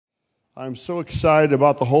I'm so excited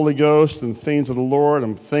about the Holy Ghost and things of the Lord.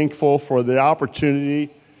 I'm thankful for the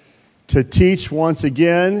opportunity to teach once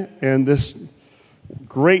again in this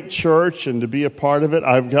great church and to be a part of it.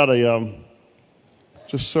 I've got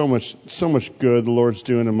just so much good the Lord's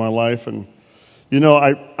doing in my life. And,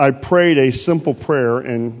 I prayed a simple prayer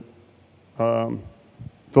and the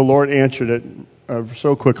Lord answered it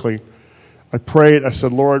so quickly. I prayed, I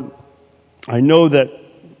said, Lord, I know that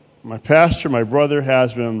my pastor, my brother,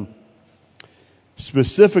 has been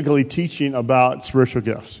specifically teaching about spiritual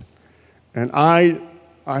gifts. And I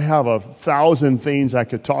have 1,000 things I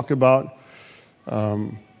could talk about,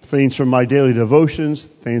 things from my daily devotions,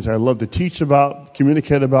 things I love to teach about,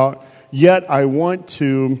 communicate about. Yet I want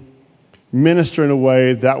to minister in a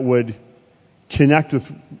way that would connect with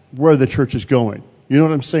where the church is going. You know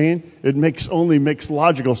what I'm saying? It only makes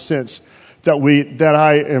logical sense that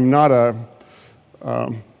I am not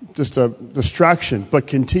just a distraction, but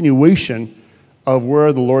continuation of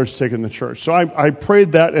where the Lord's taken the church. So I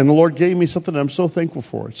prayed that, and the Lord gave me something I'm so thankful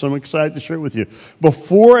for. So I'm excited to share it with you.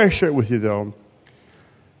 Before I share it with you, though,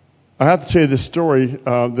 I have to tell you this story.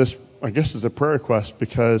 This, I guess, is a prayer request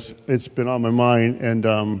because it's been on my mind,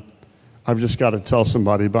 and I've just got to tell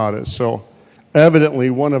somebody about it. So evidently,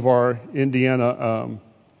 one of our Indiana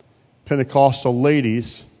Pentecostal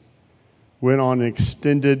ladies went on an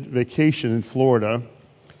extended vacation in Florida,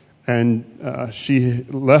 and she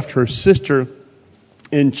left her sister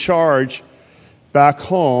in charge back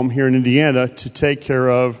home here in Indiana to take care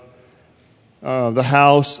of the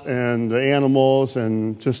house and the animals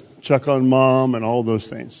and just check on mom and all those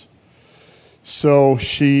things. So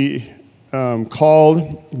she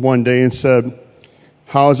called one day and said,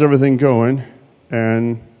 how's everything going?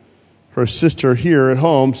 And her sister here at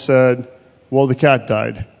home said, well, the cat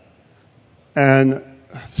died. And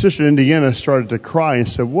Sister Indiana started to cry and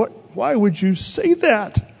said, why would you say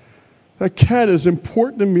that? That cat is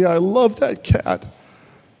important to me. I love that cat.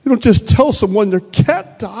 You don't just tell someone their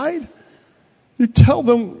cat died. You tell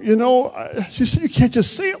them, she said, you can't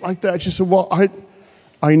just say it like that. She said, well,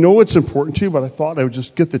 I know it's important to you, but I thought I would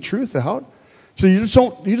just get the truth out. So you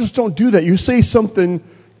just don't do that. You say something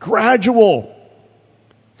gradual.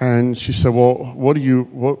 And she said, well, what do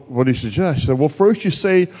you suggest? She said, well, first you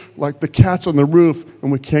say, like, the cat's on the roof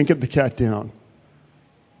and we can't get the cat down.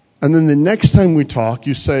 And then the next time we talk,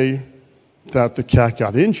 you say that the cat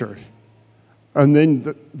got injured. And then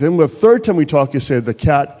the third time we talk, you say the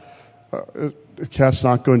cat's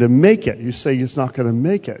not going to make it. You say it's not going to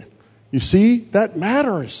make it. You see, that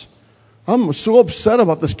matters. I'm so upset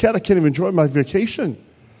about this cat, I can't even enjoy my vacation.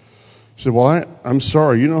 She said, well, I'm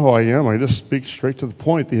sorry. You know who I am. I just speak straight to the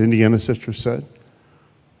point, the Indiana sister said.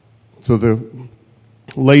 So the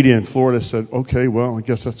lady in Florida said, okay, well, I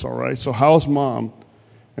guess that's all right. So how's mom?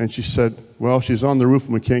 And she said, well, she's on the roof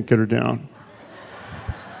and we can't get her down.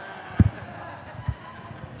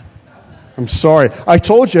 I'm sorry. I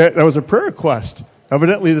told you that was a prayer request.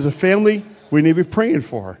 Evidently, there's a family we need to be praying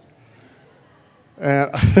for.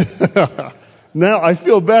 And now I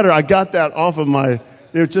feel better. I got that off of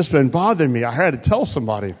it's just been bothering me. I had to tell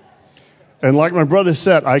somebody. And like my brother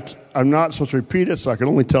said, I'm not supposed to repeat it, so I can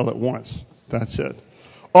only tell it once. That's it.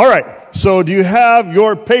 All right. So do you have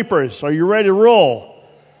your papers? Are you ready to roll?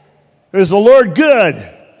 Is the Lord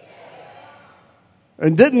good?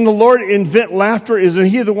 And didn't the Lord invent laughter? Isn't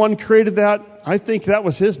he the one who created that? I think that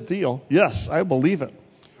was his deal. Yes, I believe it.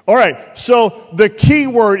 All right. So the key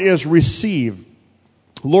word is receive.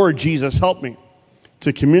 Lord Jesus, help me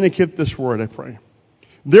to communicate this word, I pray.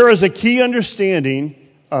 There is a key understanding,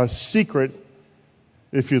 a secret,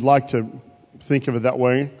 if you'd like to think of it that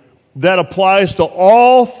way, that applies to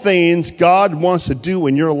all things God wants to do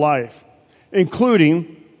in your life,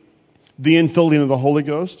 including the infilling of the Holy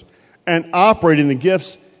Ghost and operating the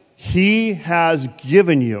gifts he has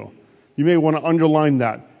given you. You may want to underline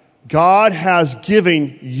that. God has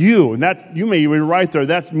given you, and that you may even write there,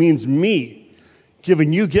 that means me,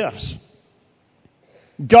 giving you gifts.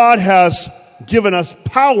 God has given us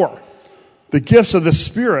power, the gifts of the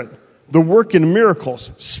Spirit, the working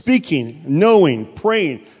miracles, speaking, knowing,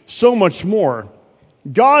 praying, so much more.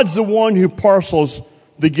 God's the one who parcels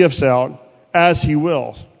the gifts out as he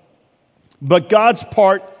wills. But God's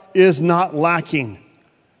part is not lacking.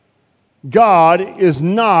 God is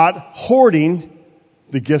not hoarding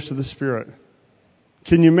the gifts of the Spirit.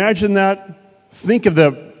 Can you imagine that? Think of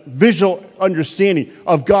the visual understanding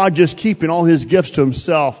of God just keeping all his gifts to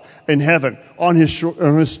himself in heaven on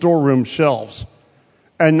his storeroom shelves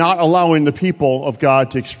and not allowing the people of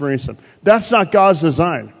God to experience them. That's not God's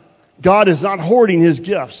design. God is not hoarding his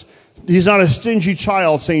gifts. He's not a stingy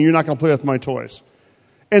child saying, you're not going to play with my toys.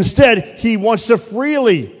 Instead, he wants to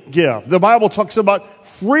freely give. The Bible talks about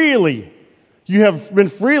freely. You have been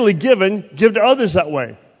freely given, give to others that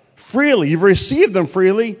way. Freely. You've received them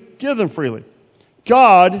freely, give them freely.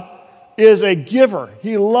 God is a giver.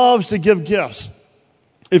 He loves to give gifts.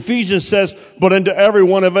 Ephesians says, but unto every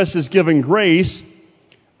one of us is given grace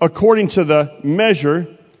according to the measure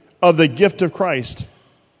of the gift of Christ.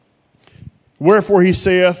 Wherefore he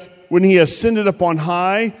saith, when he ascended upon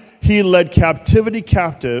high, he led captivity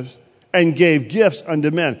captive and gave gifts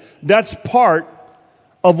unto men. That's part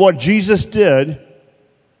of what Jesus did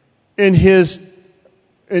in his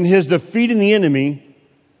defeating the enemy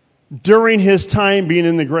during his time being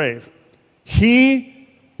in the grave. He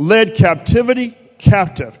led captivity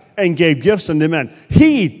captive and gave gifts unto men.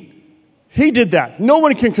 He did that. No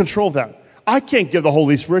one can control that. I can't give the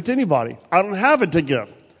Holy Spirit to anybody. I don't have it to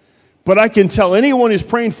give. But I can tell anyone who's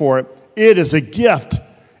praying for it, it is a gift.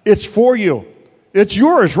 It's for you. It's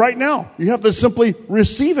yours right now. You have to simply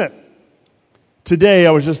receive it. Today,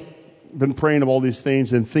 I was just been praying of all these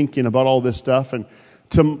things and thinking about all this stuff. And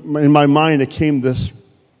in my mind, it came this,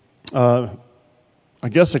 I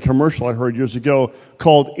guess a commercial I heard years ago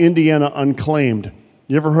called Indiana Unclaimed.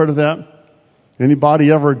 You ever heard of that? Anybody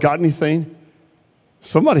ever got anything?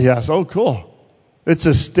 Somebody has. Oh, cool. It's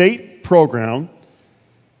a state program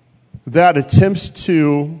that attempts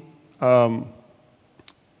to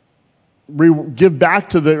give back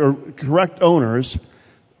to the correct owners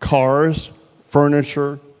cars,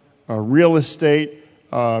 furniture, real estate,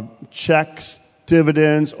 checks,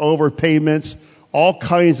 dividends, overpayments, all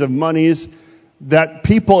kinds of monies that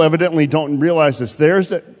people evidently don't realize it's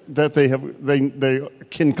theirs, that they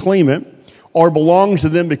can claim it, or belongs to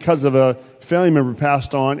them because of a family member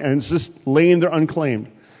passed on, and it's just laying there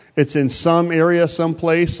unclaimed. It's in some area, some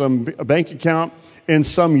place, some bank account, in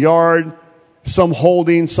some yard, some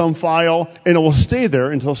holding, some file, and it will stay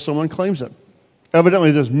there until someone claims it.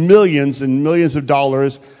 Evidently, there's millions and millions of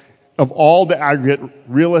dollars of all the aggregate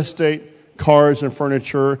real estate, cars and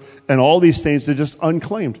furniture, and all these things that are just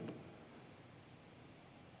unclaimed.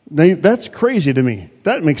 Now, that's crazy to me.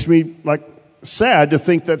 That makes me sad to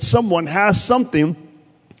think that someone has something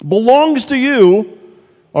belongs to you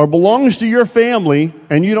or belongs to your family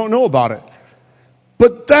and you don't know about it.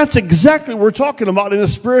 But that's exactly what we're talking about in a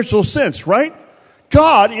spiritual sense, right?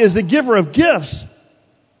 God is the giver of gifts.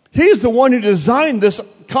 He's the one who designed this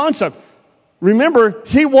concept. Remember,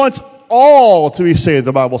 he wants all to be saved,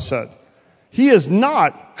 the Bible said. He is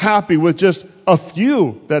not happy with just a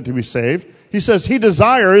few that to be saved. He says he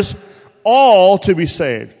desires all to be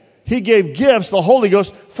saved. He gave gifts, the Holy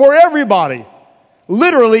Ghost, for everybody.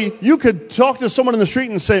 Literally, you could talk to someone in the street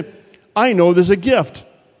and say, I know there's a gift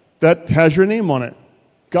that has your name on it.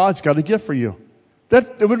 God's got a gift for you.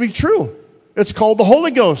 It would be true. It's called the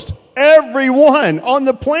Holy Ghost. Everyone on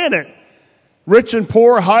the planet, rich and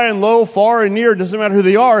poor, high and low, far and near, doesn't matter who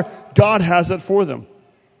they are, God has it for them.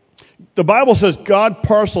 The Bible says God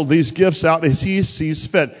parceled these gifts out as he sees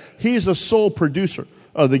fit. He's the sole producer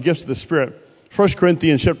of the gifts of the Spirit. 1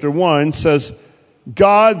 Corinthians chapter 1 says,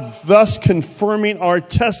 God thus confirming our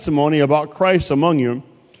testimony about Christ among you.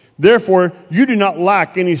 Therefore, you do not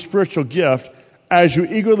lack any spiritual gift as you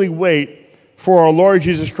eagerly wait for our Lord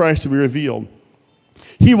Jesus Christ to be revealed.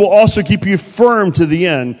 He will also keep you firm to the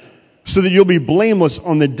end so that you'll be blameless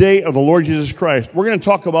on the day of the Lord Jesus Christ. We're going to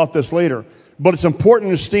talk about this later, but it's important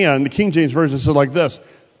to understand, the King James Version says like this,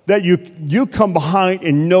 that you come behind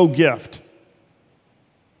in no gift.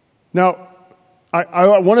 Now,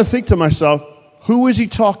 I want to think to myself, who is he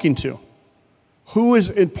talking to? Who is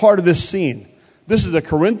in part of this scene? This is the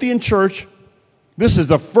Corinthian church. This is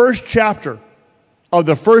the first chapter of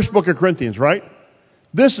the first book of Corinthians, right?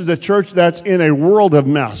 This is the church that's in a world of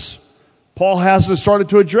mess. Paul hasn't started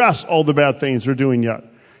to address all the bad things they're doing yet.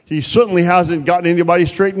 He certainly hasn't gotten anybody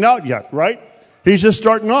straightened out yet, right? He's just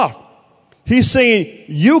starting off. He's saying,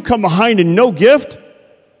 you come behind in no gift?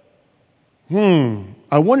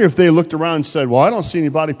 I wonder if they looked around and said, well, I don't see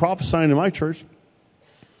anybody prophesying in my church.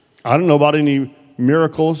 I don't know about any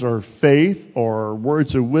miracles or faith or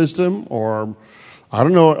words of wisdom or I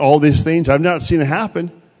don't know all these things. I've not seen it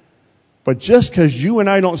happen. But just because you and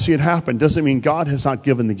I don't see it happen doesn't mean God has not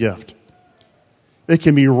given the gift. It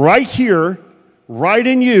can be right here, right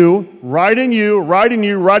in you, right in you, right in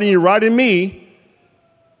you, right in you, right in me.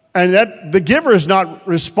 And that the giver is not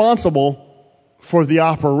responsible for the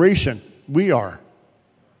operation. We are.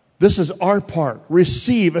 This is our part.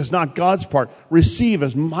 Receive is not God's part. Receive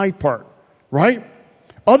is my part. Right?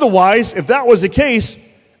 Otherwise, if that was the case,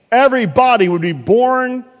 everybody would be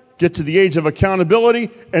born, get to the age of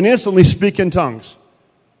accountability, and instantly speak in tongues.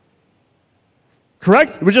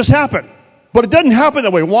 Correct? It would just happen. But it doesn't happen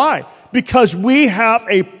that way. Why? Because we have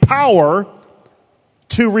a power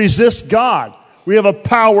to resist God. We have a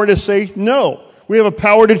power to say no. We have a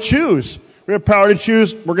power to choose. We have power to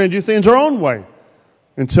choose we're going to do things our own way.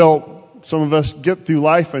 Until some of us get through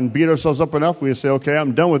life and beat ourselves up enough, we say, okay,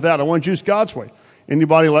 I'm done with that. I want to choose God's way.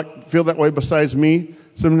 Anybody feel that way besides me?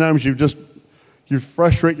 Sometimes you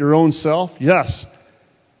frustrate your own self. Yes.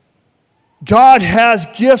 God has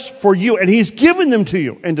gifts for you, and He's given them to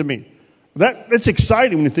you and to me. That's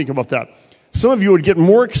exciting when you think about that. Some of you would get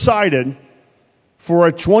more excited for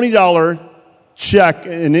a $20 check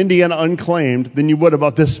in Indiana unclaimed than you would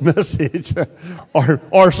about this message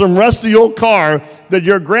or some rusty old car that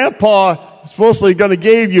your grandpa supposedly going to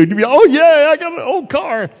give you. To be, oh yeah, I got an old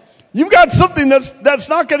car. You've got something that's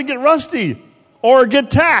not going to get rusty or get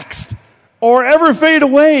taxed or ever fade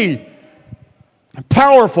away.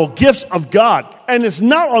 Powerful gifts of God. And it's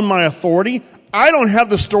not on my authority. I don't have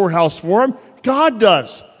the storehouse for them. God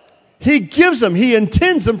does. He gives them. He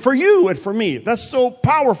intends them for you and for me. That's so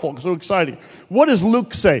powerful, so exciting. What does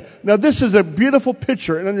Luke say? Now, this is a beautiful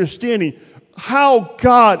picture and understanding how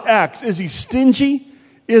God acts. Is He stingy?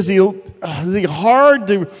 Is he hard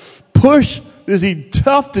to push? Is He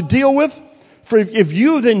tough to deal with? For if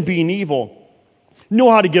you then, being evil, know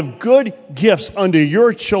how to give good gifts unto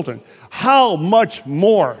your children, how much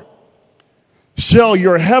more shall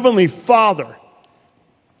your heavenly Father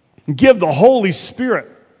give the Holy Spirit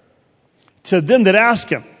to them that ask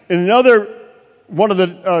Him? And one of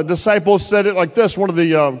the disciples said it like this. One of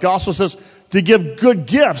the Gospels says, to give good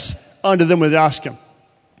gifts unto them that ask Him.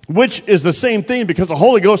 Which is the same thing, because the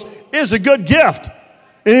Holy Ghost is a good gift.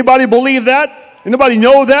 Anybody believe that? Anybody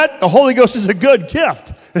know that? The Holy Ghost is a good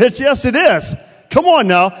gift. Yes, it is. Come on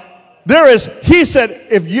now. He said,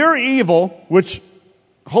 if you're evil, which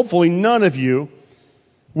hopefully none of you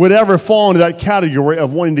would ever fall into that category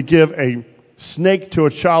of wanting to give a snake to a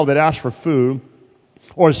child that asks for food,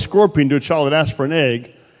 or a scorpion to a child that asks for an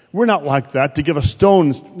egg. We're not like that, to give a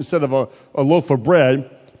stone instead of a loaf of bread.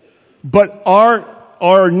 But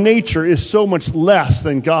our nature is so much less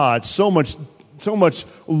than God, so much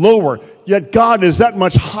lower. Yet God is that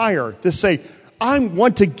much higher to say, I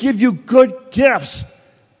want to give you good gifts.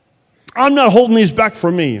 I'm not holding these back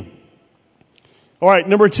for me. All right,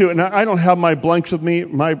 number 2, and I don't have my blanks with me.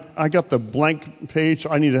 I got the blank page.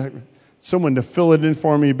 I need someone to fill it in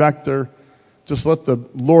for me back there. Just let the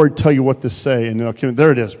Lord tell you what to say. And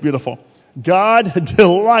there it is. Beautiful. God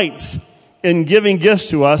delights in giving gifts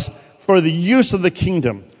to us for the use of the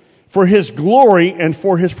kingdom, for His glory and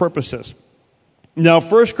for His purposes. Now,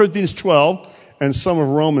 1 Corinthians 12 and some of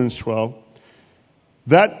Romans 12,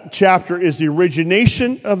 that chapter is the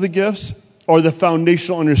origination of the gifts, or the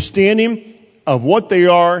foundational understanding of what they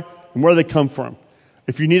are and where they come from.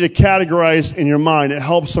 If you need to categorize in your mind, it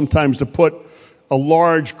helps sometimes to put a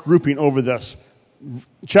large grouping over this.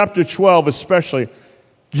 Chapter 12 especially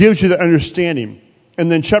gives you the understanding.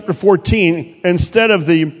 And then chapter 14, instead of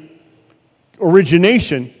the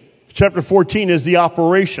origination, chapter 14 is the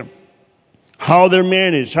operation. How they're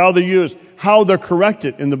managed, how they're used, how they're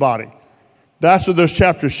corrected in the body. That's what those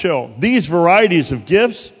chapters show. These varieties of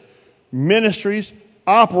gifts, ministries,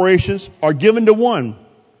 operations are given to one,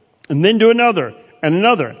 and then to another, and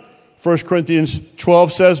another. 1 Corinthians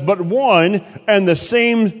 12 says, but one and the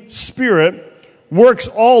same Spirit works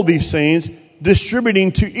all these things,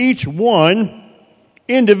 distributing to each one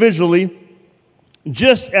individually,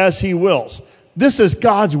 just as He wills. This is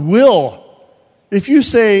God's will. If you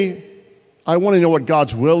say, I want to know what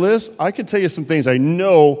God's will is, I can tell you some things I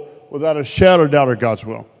know without a shadow of doubt are God's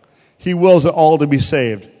will. He wills it all to be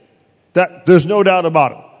saved. There's no doubt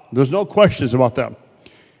about it. There's no questions about that.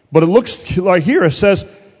 But it looks like here it says,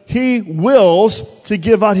 He wills to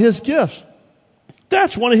give out His gifts.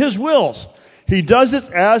 That's one of His wills. He does it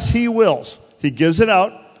as He wills. He gives it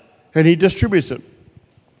out and He distributes it.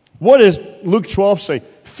 What does Luke 12 say?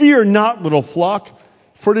 Fear not, little flock,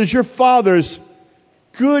 for it is your Father's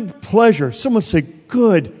good pleasure. Someone say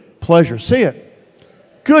good pleasure. Say it.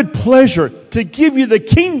 Good pleasure to give you the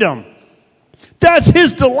kingdom. That's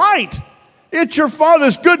His delight. It's your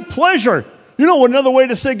Father's good pleasure. You know another way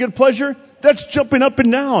to say good pleasure? That's jumping up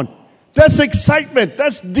and down. That's excitement.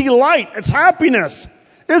 That's delight. It's happiness.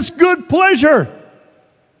 It's good pleasure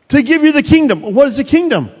to give you the kingdom. What is the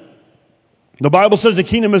kingdom? The Bible says the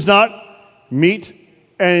kingdom is not meat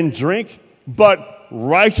and drink, but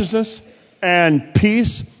righteousness and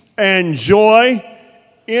peace and joy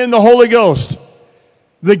in the Holy Ghost.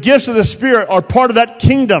 The gifts of the Spirit are part of that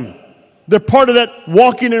kingdom. They're part of that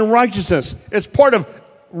walking in righteousness. It's part of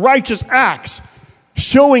righteous acts,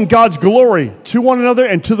 showing God's glory to one another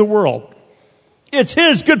and to the world. It's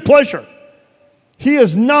His good pleasure. He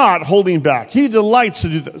is not holding back. He delights to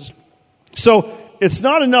do this. So it's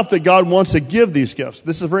not enough that God wants to give these gifts.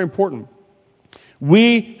 This is very important.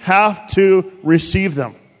 We have to receive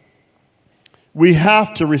them. We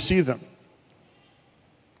have to receive them.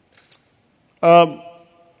 I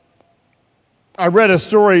read a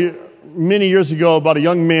story many years ago about a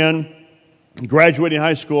young man graduating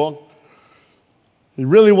high school. He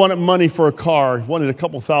really wanted money for a car. He wanted a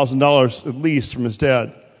couple $1,000s at least from his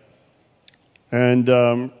dad.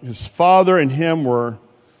 And his father and him were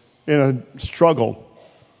in a struggle.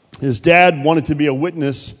 His dad wanted to be a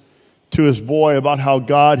witness to his boy about how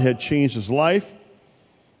God had changed his life,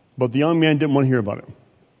 but the young man didn't want to hear about it.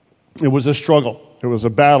 It was a struggle. It was a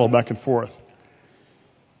battle back and forth.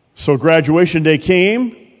 So graduation day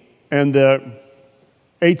came, and the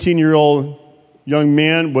 18-year-old young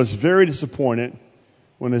man was very disappointed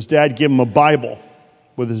when his dad gave him a Bible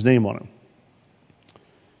with his name on it.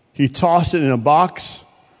 He tossed it in a box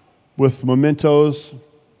with mementos,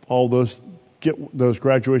 all those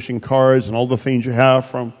graduation cards and all the things you have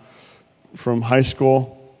from high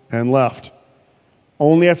school, and left.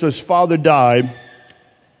 Only after his father died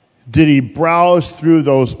did he browse through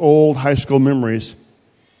those old high school memories,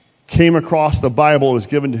 came across the Bible that was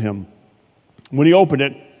given to him. When he opened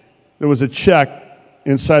it, there was a check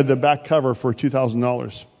inside the back cover for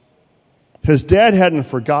 $2,000. His dad hadn't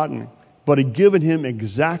forgotten, but had given him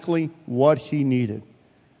exactly what he needed.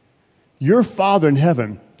 Your Father in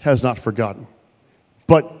heaven has not forgotten.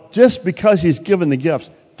 But just because he's given the gifts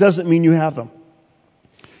doesn't mean you have them.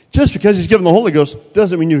 Just because he's given the Holy Ghost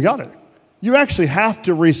doesn't mean you got it. You actually have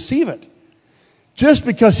to receive it. Just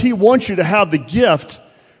because he wants you to have the gifts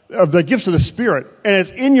of the Spirit and it's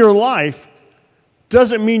in your life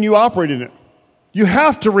doesn't mean you operate in it. You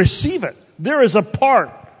have to receive it. There is a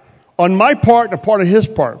part on my part and a part on his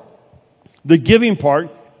part. The giving part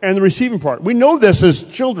and the receiving part. We know this as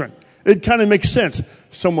children. It kind of makes sense.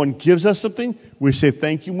 Someone gives us something, we say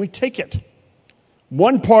thank you, and we take it.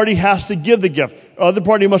 One party has to give the gift. The other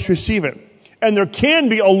party must receive it. And there can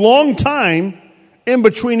be a long time in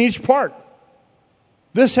between each part.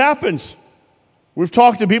 This happens. We've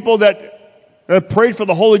talked to people that have prayed for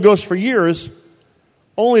the Holy Ghost for years,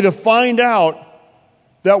 only to find out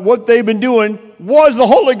that what they've been doing was the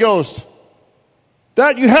Holy Ghost.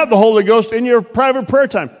 That you have the Holy Ghost in your private prayer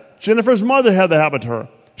time. Jennifer's mother had that happen to her.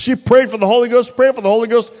 She prayed for the Holy Ghost, prayed for the Holy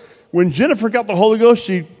Ghost. When Jennifer got the Holy Ghost,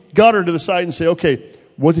 she got her to the side and said, okay,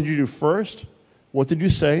 what did you do first? What did you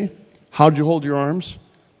say? How did you hold your arms?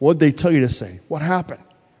 What did they tell you to say? What happened?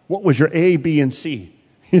 What was your A, B, and C?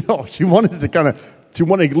 You know, she wanted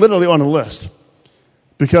literally on a list.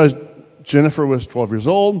 Because Jennifer was 12 years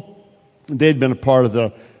old. They'd been a part of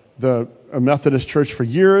the Methodist church for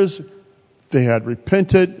years. They had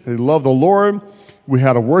repented. They loved the Lord. We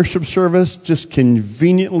had a worship service just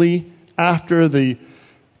conveniently after the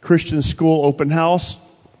Christian school open house.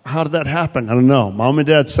 How did that happen? I don't know. Mom and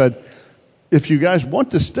Dad said, if you guys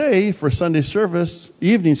want to stay for Sunday service,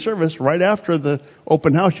 evening service, right after the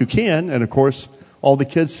open house, you can. And of course, all the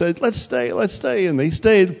kids said, let's stay. And they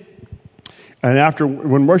stayed. And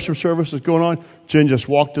when worship service was going on, Jen just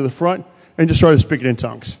walked to the front and just started speaking in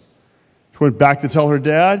tongues. She went back to tell her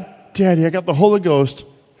dad, Daddy, I got the Holy Ghost.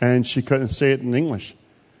 And she couldn't say it in English.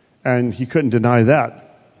 And he couldn't deny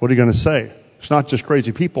that. What are you going to say? It's not just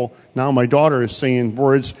crazy people. Now my daughter is saying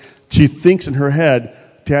words. She thinks in her head,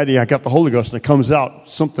 Daddy, I got the Holy Ghost. And it comes out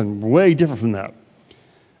something way different from that.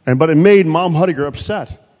 But it made Mom Huddiger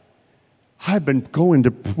upset. I've been going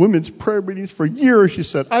to women's prayer meetings for years, she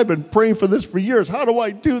said. I've been praying for this for years. How do I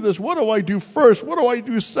do this? What do I do first? What do I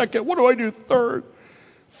do second? What do I do third?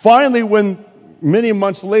 Finally, when many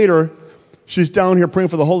months later, she's down here praying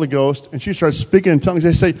for the Holy Ghost, and she starts speaking in tongues.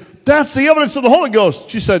 They say, that's the evidence of the Holy Ghost.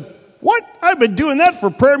 She said, what? I've been doing that for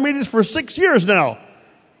prayer meetings for 6 years now.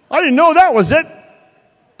 I didn't know that was it.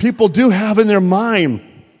 People do have in their mind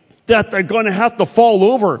that they're going to have to fall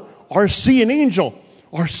over or see an angel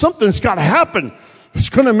or something's got to happen. It's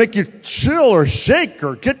going to make you chill or shake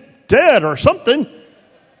or get dead or something.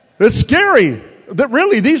 It's scary. That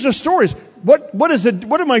really, these are stories. What is it?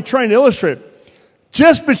 What am I trying to illustrate?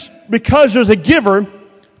 Just because there's a giver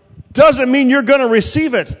doesn't mean you're going to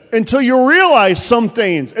receive it until you realize some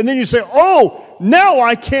things. And then you say, oh, now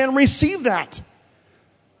I can receive that.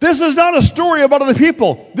 This is not a story about other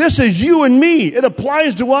people. This is you and me. It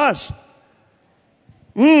applies to us.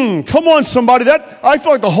 Come on, somebody. I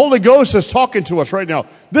feel like the Holy Ghost is talking to us right now.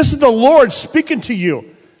 This is the Lord speaking to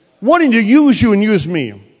you, wanting to use you and use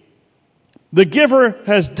me. The giver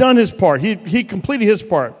has done his part. He completed his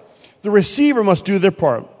part. The receiver must do their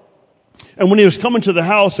part. And when he was coming to the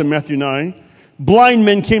house in Matthew 9, blind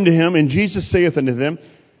men came to him, and Jesus saith unto them,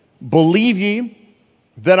 Believe ye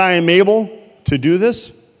that I am able to do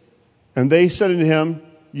this? And they said unto him,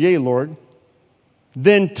 Yea, Lord.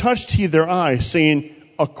 Then touched he their eyes, saying,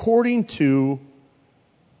 according to,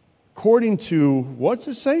 what's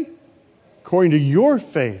it say? According to your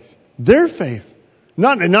faith, their faith.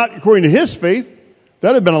 Not according to his faith. That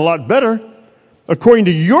would have been a lot better. According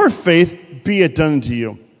to your faith, be it done unto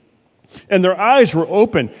you. And their eyes were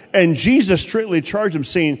open, and Jesus straightly charged them,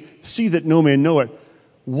 saying, See that no man know it.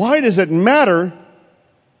 Why does it matter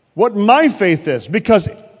what my faith is? Because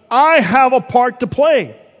I have a part to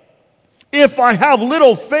play. If I have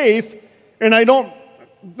little faith, and I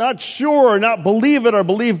not sure, or not believe it, or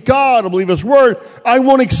believe God, or believe His Word, I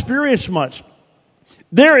won't experience much.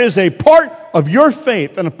 There is a part of your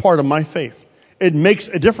faith and a part of my faith. It makes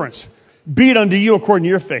a difference. Be it unto you according to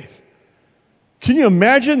your faith. Can you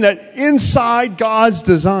imagine that inside God's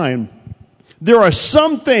design, there are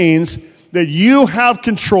some things that you have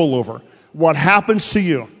control over? What happens to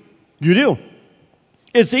you? You do.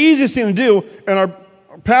 It's the easiest thing to do, and our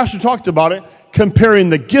pastor talked about it, comparing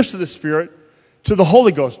the gifts of the Spirit to the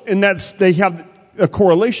Holy Ghost. And they have a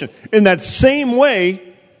correlation. In that same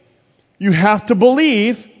way, you have to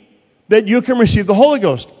believe that you can receive the Holy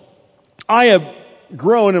Ghost. I have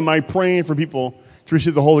grown in my praying for people to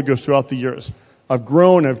receive the Holy Ghost throughout the years. I've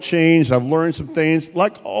grown, I've changed, I've learned some things.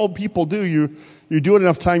 Like all people do, you do it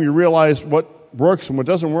enough time, you realize what works and what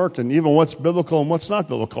doesn't work, and even what's biblical and what's not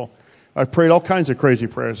biblical. I've prayed all kinds of crazy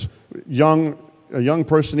prayers. A young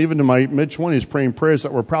person, even in my mid-20s, praying prayers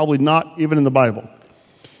that were probably not even in the Bible.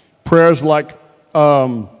 Prayers like,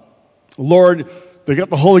 Lord, they got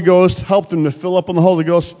the Holy Ghost, help them to fill up on the Holy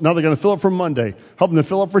Ghost. Now they're going to fill up for Monday. Help them to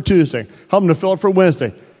fill up for Tuesday. Help them to fill up for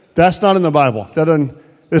Wednesday. That's not in the Bible.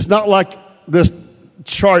 It's not like this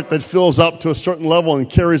chart that fills up to a certain level and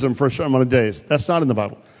carries them for a certain amount of days. That's not in the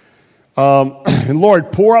Bible. And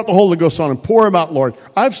Lord, pour out the Holy Ghost on them. Pour him out, Lord.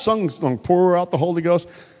 I've sung the song, pour out the Holy Ghost.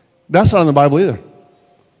 That's not in the Bible either.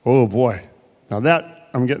 Oh, boy. Now that,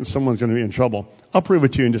 I'm getting someone's going to be in trouble. I'll prove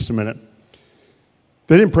it to you in just a minute.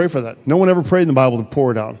 They didn't pray for that. No one ever prayed in the Bible to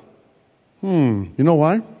pour it out. You know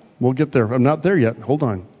why? We'll get there. I'm not there yet. Hold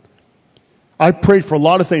on. I prayed for a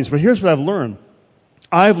lot of things, but here's what I've learned.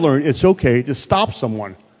 I've learned it's okay to stop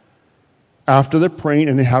someone after they're praying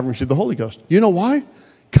and they haven't received the Holy Ghost. You know why?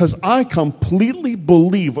 Because I completely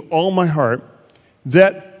believe with all my heart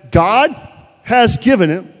that God has given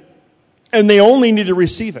it and they only need to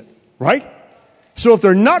receive it, right? So if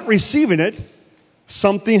they're not receiving it,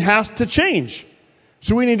 something has to change.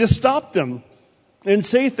 So we need to stop them and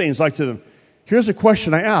say things like to them. Here's a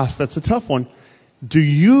question I ask that's a tough one. Do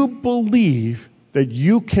you believe that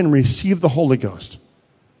you can receive the Holy Ghost?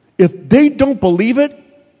 If they don't believe it,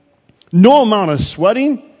 no amount of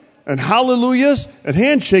sweating and hallelujahs and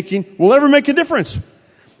handshaking will ever make a difference.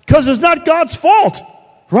 Because it's not God's fault,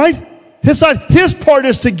 right? His part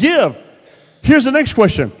is to give. Here's the next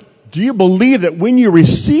question. Do you believe that when you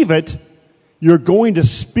receive it, you're going to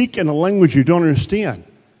speak in a language you don't understand?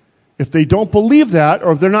 If they don't believe that,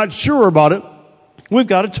 or if they're not sure about it, we've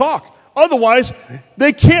got to talk. Otherwise,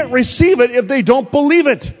 they can't receive it if they don't believe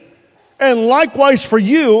it. And likewise for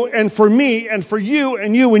you and for me and for you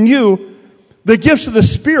and you and you, the gifts of the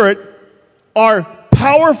Spirit are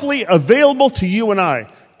powerfully available to you and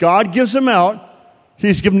I. God gives them out.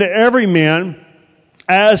 He's given to every man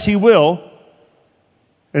as he will.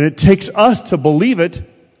 And it takes us to believe it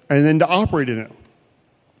and then to operate in it.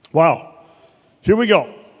 Wow. Here we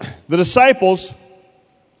go. The disciples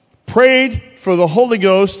prayed for the Holy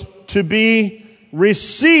Ghost to be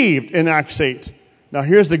received in Acts 8. Now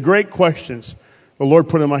here's the great questions the Lord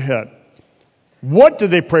put in my head. What did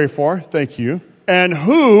they pray for? Thank you. And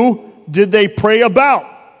who did they pray about?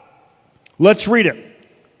 Let's read it.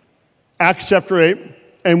 Acts chapter 8.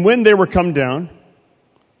 And when they were come down,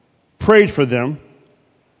 prayed for them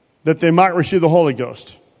that they might receive the Holy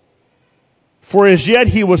Ghost. For as yet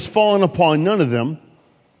he was fallen upon none of them,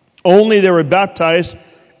 only they were baptized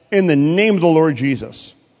in the name of the Lord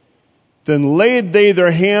Jesus. Then laid they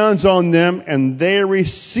their hands on them, and they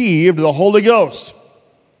received the Holy Ghost.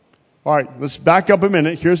 All right, let's back up a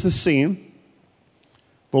minute. Here's the scene.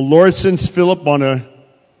 The Lord sends Philip on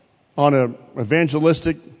a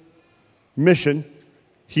evangelistic mission.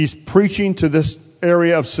 He's preaching to this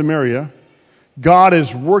area of Samaria. God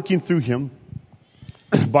is working through him.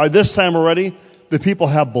 By this time already, the people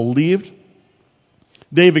have believed.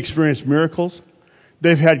 They've experienced miracles.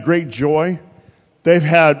 They've had great joy. They've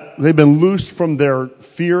been loosed from their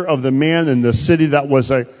fear of the man in the city that was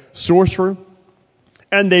a sorcerer.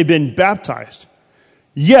 And they've been baptized.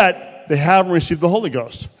 Yet, they haven't received the Holy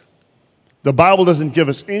Ghost. The Bible doesn't give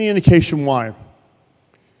us any indication why.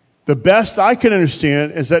 The best I can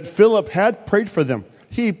understand is that Philip had prayed for them.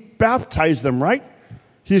 He baptized them, right?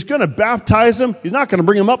 He's going to baptize them. He's not going to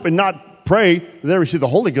bring them up and not pray that they receive the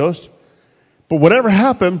Holy Ghost. But whatever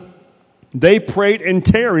happened, they prayed and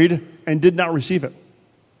tarried and did not receive it.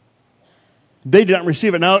 They did not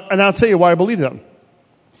receive it. Now, and I'll tell you why I believe that.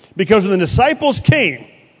 Because when the disciples came,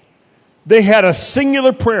 they had a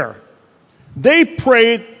singular prayer. They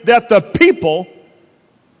prayed that the people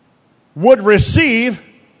would receive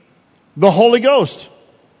the Holy Ghost.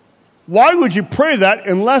 Why would you pray that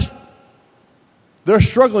unless they're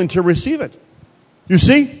struggling to receive it? You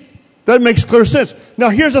see? That makes clear sense. Now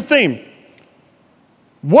here's the thing.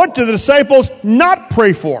 What do the disciples not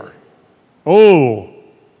pray for? Oh,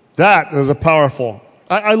 that is a powerful.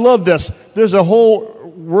 I love this. There's a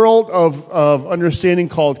whole world of understanding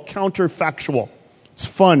called counterfactual. It's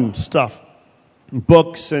fun stuff.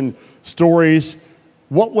 Books and stories.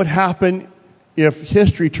 What would happen if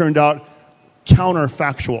history turned out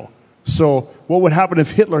counterfactual? So what would happen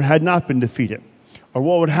if Hitler had not been defeated? Or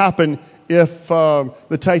what would happen if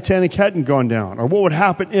the Titanic hadn't gone down? Or what would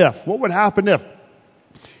happen if? What would happen if?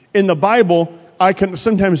 In the Bible, I can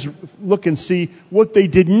sometimes look and see what they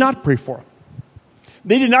did not pray for.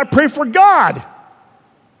 They did not pray for God.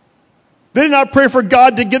 They did not pray for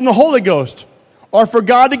God to get in the Holy Ghost. Or for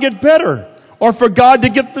God to get better. Or for God to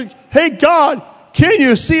get hey God, can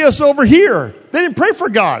you see us over here? They didn't pray for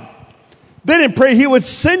God. They didn't pray He would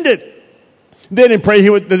send it. They didn't pray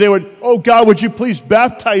they would, oh God, would you please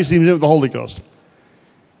baptize him with the Holy Ghost?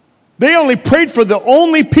 They only prayed for the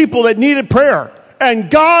only people that needed prayer. And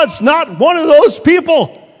God's not one of those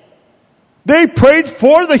people. They prayed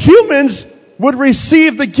for the humans would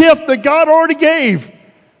receive the gift that God already gave.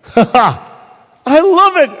 I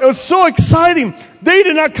love it. It was so exciting. They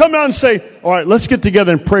did not come out and say, all right, let's get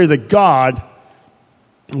together and pray that God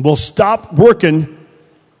will stop working,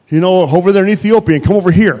 over there in Ethiopia and come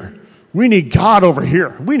over here. We need God over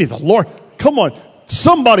here. We need the Lord. Come on.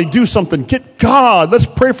 Somebody do something. Get God. Let's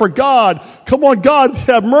pray for God. Come on, God,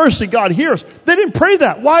 have mercy. God, hear us. They didn't pray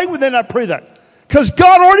that. Why would they not pray that? Because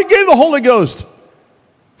God already gave the Holy Ghost.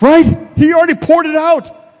 Right? He already poured it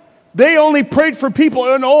out. They only prayed for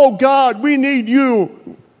people. And, oh, God, we need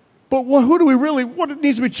you. But what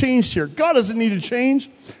needs to be changed here? God doesn't need to change.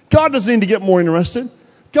 God doesn't need to get more interested.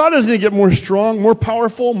 God doesn't need to get more strong, more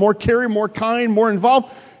powerful, more caring, more kind, more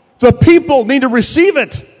involved. The people need to receive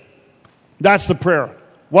it. That's the prayer.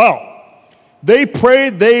 Well, they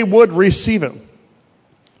prayed they would receive it.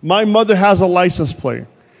 My mother has a license plate.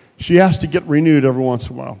 She has to get renewed every once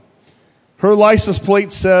in a while. Her license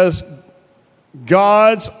plate says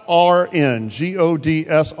God's RN,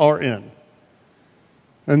 Godsrn.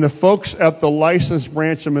 And the folks at the license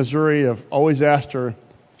branch in Missouri have always asked her,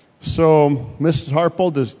 so, Mrs.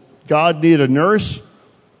 Harpole, does God need a nurse?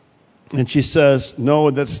 And she says,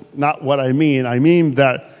 no, that's not what I mean. I mean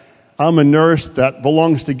that I'm a nurse that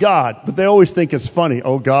belongs to God. But they always think it's funny.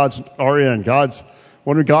 Oh, God's RN.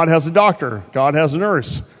 God has a doctor. God has a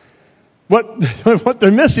nurse. What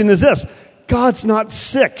they're missing is this. God's not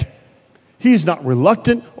sick. He's not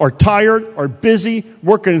reluctant or tired or busy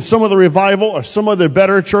working in some other revival or some other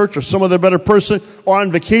better church or some other better person or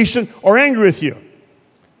on vacation or angry with you.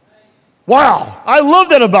 Wow, I love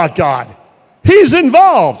that about God. He's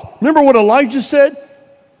involved. Remember what Elijah said?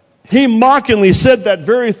 He mockingly said that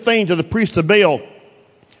very thing to the priest of Baal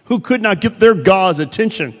who could not get their God's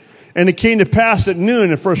attention. And it came to pass at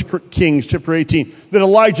noon in 1 Kings chapter 18 that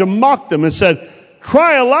Elijah mocked them and said,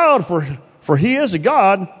 cry aloud for he is a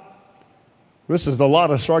God. This is a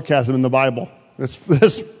lot of sarcasm in the Bible. This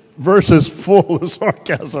verse is full of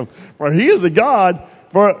sarcasm. For he is a God.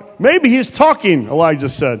 For maybe he's talking, Elijah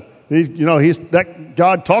said. That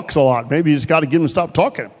God talks a lot. Maybe he's got to get him to stop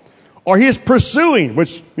talking. Or he's pursuing,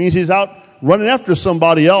 which means he's out running after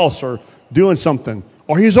somebody else or doing something.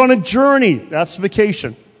 Or he's on a journey. That's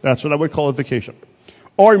vacation. That's what I would call a vacation.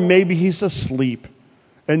 Or maybe he's asleep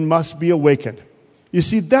and must be awakened. You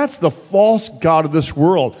see, that's the false God of this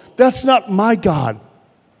world. That's not my God.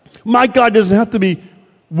 My God doesn't have to be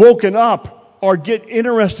woken up or get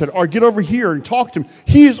interested or get over here and talk to him.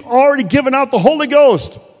 He's already given out the Holy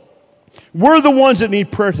Ghost. We're the ones that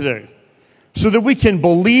need prayer today so that we can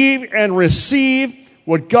believe and receive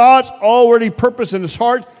what God's already purposed in his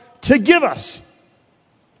heart to give us.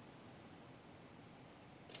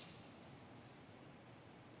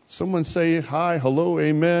 Someone say hi, hello,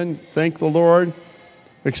 amen, thank the Lord.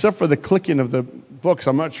 Except for the clicking of the books,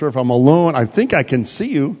 I'm not sure if I'm alone. I think I can see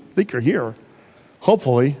you. I think you're here.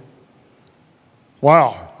 Hopefully.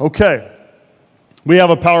 Wow. Okay. We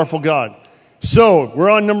have a powerful God. So,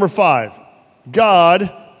 we're on number 5.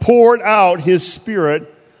 God poured out his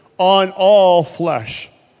Spirit on all flesh.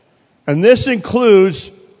 And this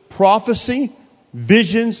includes prophecy,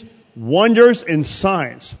 visions, wonders, and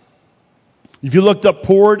signs. If you looked up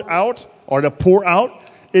poured out, or to pour out,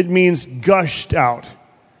 it means gushed out,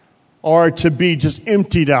 or to be just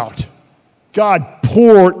emptied out. God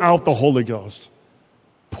poured out the Holy Ghost.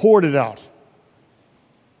 Poured it out.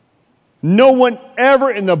 No one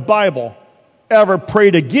ever in the Bible ever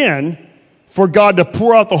prayed again for God to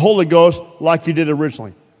pour out the Holy Ghost like he did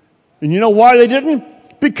originally. And you know why they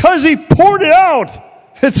didn't? Because he poured it out.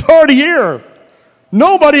 It's already here.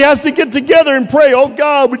 Nobody has to get together and pray, oh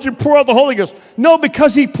God, would you pour out the Holy Ghost? No,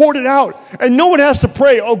 because he poured it out. And no one has to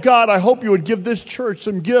pray, oh God, I hope you would give this church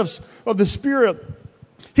some gifts of the Spirit.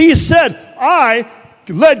 He said, I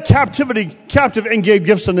led captivity captive and gave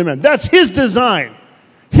gifts unto men. That's his design.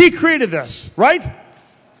 He created this, right?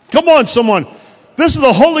 Come on, someone. This is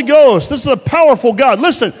the Holy Ghost. This is a powerful God.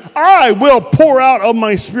 Listen, I will pour out of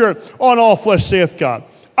my Spirit on all flesh, saith God.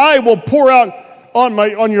 I will pour out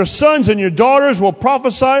on your sons and your daughters will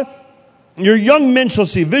prophesy. Your young men shall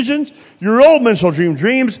see visions. Your old men shall dream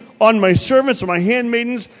dreams. On my servants and my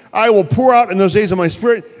handmaidens I will pour out in those days of my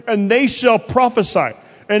Spirit, and they shall prophesy.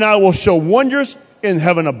 And I will show wonders in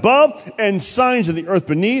heaven above and signs in the earth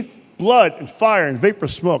beneath, blood and fire and vapor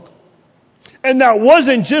smoke. And that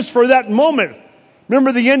wasn't just for that moment.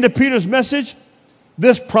 Remember the end of Peter's message?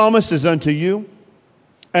 This promise is unto you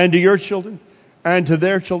and to your children and to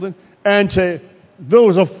their children and to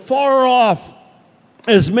those afar off,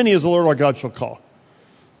 as many as the Lord our God shall call.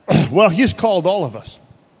 Well, he's called all of us.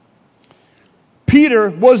 Peter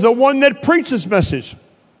was the one that preached this message.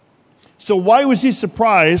 So why was he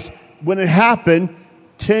surprised when it happened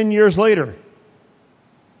 10 years later?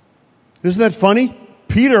 Isn't that funny?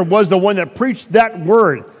 Peter was the one that preached that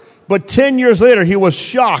word. But 10 years later, he was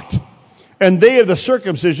shocked. And they of the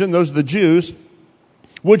circumcision, those are the Jews,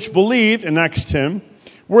 which believed in Acts 10,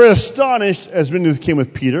 were astonished as many who came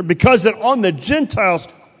with Peter, because that on the Gentiles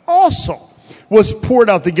also was poured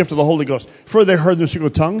out the gift of the Holy Ghost. For they heard them speak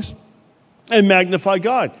with tongues and magnify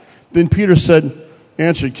God. Then Peter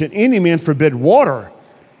answered, can any man forbid water,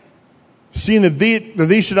 seeing that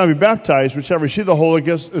these should not be baptized, which have received the Holy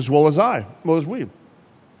Ghost as well as we?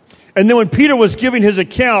 And then when Peter was giving his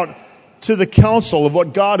account to the council of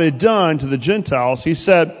what God had done to the Gentiles, he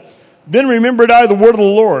said, then remembered I the word of the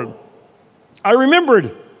Lord. I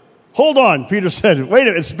remembered. Hold on, Peter said. Wait a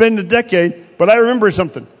minute, it's been a decade, but I remember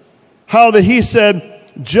something. How that he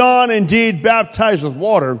said, John indeed baptized with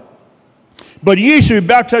water, but ye should be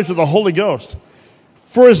baptized with the Holy Ghost.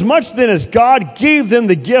 For as much then as God gave them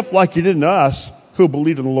the gift like he did in us, who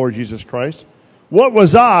believed in the Lord Jesus Christ, what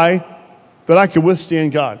was I that I could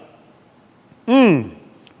withstand God?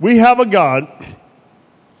 We have a God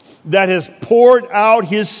that has poured out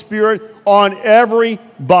his Spirit on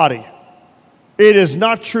everybody. It is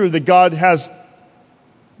not true that God has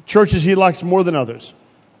churches he likes more than others,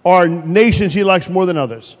 or nations he likes more than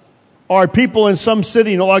others, or people in some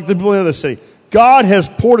city not like the people in another city. God has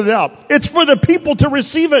poured it out. It's for the people to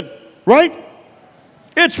receive it, right?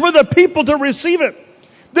 It's for the people to receive it.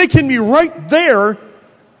 They can be right there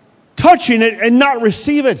touching it and not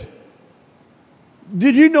receive it.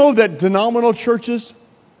 Did you know that denominational churches,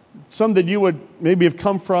 some that you would maybe have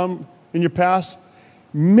come from in your past,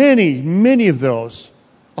 many of those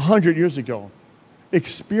 100 years ago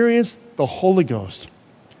experienced the Holy Ghost.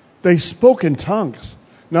 They spoke in tongues.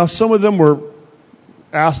 Now, some of them were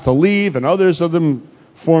asked to leave, and others of them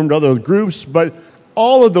formed other groups, but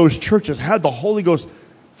all of those churches had the Holy Ghost,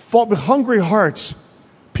 fought with hungry hearts,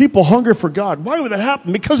 people hunger for God. Why would that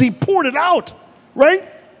happen? Because he poured it out, right?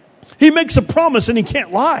 He makes a promise and he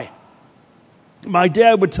can't lie. My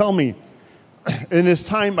dad would tell me, in his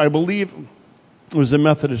time, I believe it was a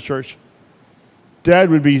Methodist church,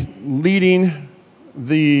 Dad would be leading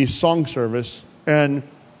the song service, and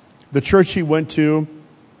the church he went to,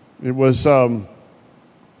 it was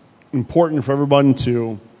important for everyone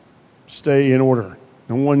to stay in order.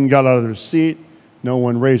 No one got out of their seat. No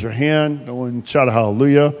one raised their hand. No one shouted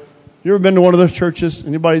hallelujah. You ever been to one of those churches?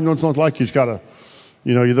 Anybody knows something like you? You've got to,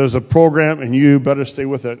 there's a program and you better stay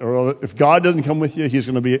with it. Or if God doesn't come with you, he's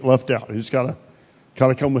going to be left out. You just got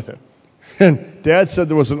to come with it. And Dad said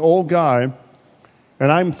there was an old guy,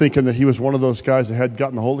 and I'm thinking that he was one of those guys that had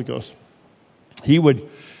gotten the Holy Ghost. He would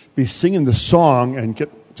be singing the song and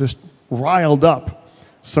get just riled up.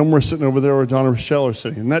 Somewhere sitting over there where Donna Rochelle are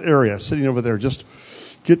sitting, in that area, sitting over there, just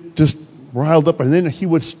get riled up. And then he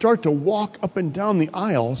would start to walk up and down the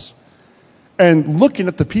aisles and looking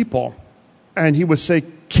at the people. And he would say,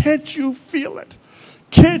 can't you feel it?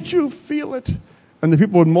 Can't you feel it? And the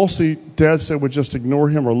people would mostly, Dad said, would just ignore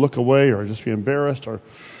him or look away or just be embarrassed. Or,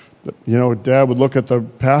 Dad would look at the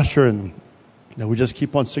pastor and they would just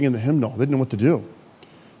keep on singing the hymnal. They didn't know what to do.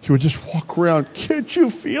 He would just walk around, can't you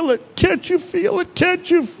feel it? Can't you feel it? Can't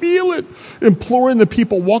you feel it? Imploring the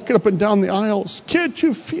people walking up and down the aisles. Can't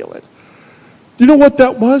you feel it? You know what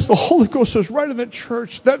that was? The Holy Ghost was right in that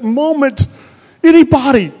church. That moment,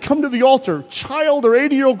 anybody come to the altar, child or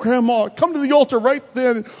 80-year-old grandma, come to the altar right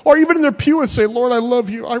then, or even in their pew and say, Lord, I love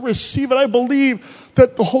you. I receive it. I believe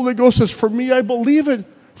that the Holy Ghost is for me. I believe it.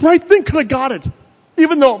 Right then could have got it.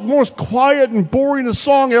 Even though the most quiet and boring a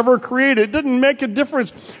song ever created, it didn't make a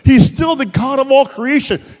difference. He's still the God of all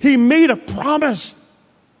creation. He made a promise,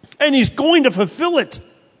 and he's going to fulfill it.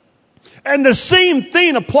 And the same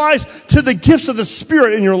thing applies to the gifts of the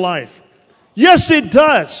Spirit in your life. Yes, it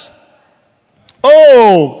does.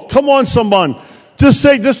 Oh, come on, someone.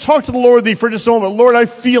 Just talk to the Lord with me for just a moment. Lord, I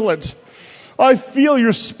feel it. I feel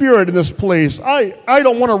your Spirit in this place. I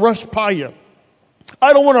don't want to rush by you.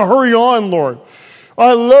 I don't want to hurry on, Lord.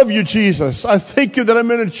 I love you, Jesus. I thank you that I'm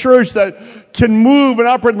in a church that can move and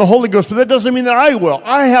operate in the Holy Ghost, but that doesn't mean that I will.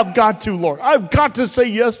 I have got to, Lord. I've got to say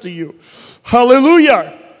yes to you.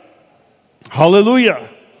 Hallelujah. Hallelujah.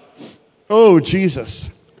 Oh, Jesus.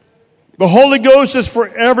 The Holy Ghost is for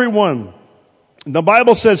everyone. The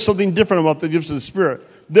Bible says something different about the gifts of the Spirit.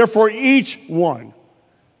 Therefore, each one.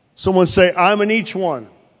 Someone say, I'm an each one.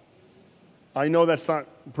 I know that's not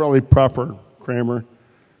probably proper grammar.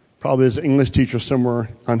 Probably there's an English teacher somewhere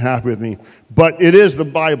unhappy with me. But it is the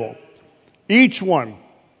Bible. Each one.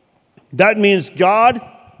 That means God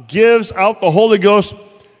gives out the Holy Ghost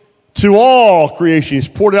to all creation. He's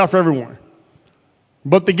poured it out for everyone.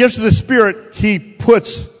 But the gifts of the Spirit, he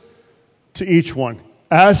puts to each one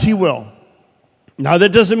as he will. Now, that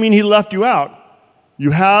doesn't mean he left you out.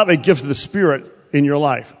 You have a gift of the Spirit in your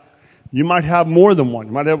life. You might have more than one.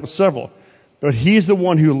 You might have several. But he's the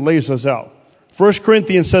one who lays us out. 1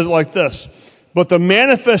 Corinthians says it like this. But the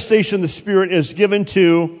manifestation of the Spirit is given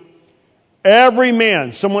to every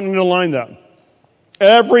man. Someone underline that.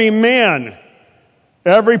 Every man.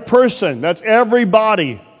 Every person. That's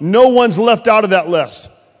everybody. No one's left out of that list.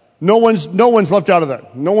 No one's left out of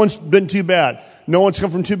that. No one's been too bad. No one's come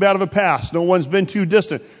from too bad of a past. No one's been too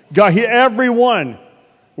distant. God, everyone.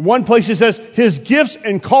 One place he says, his gifts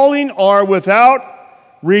and calling are without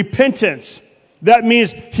repentance. That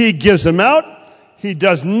means he gives them out. He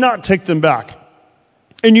does not take them back.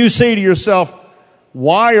 And you say to yourself,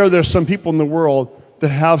 why are there some people in the world that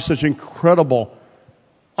have such incredible,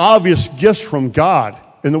 obvious gifts from God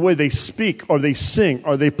in the way they speak or they sing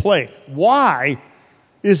or they play? Why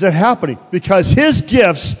is that happening? Because his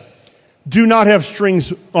gifts do not have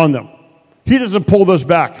strings on them. He doesn't pull those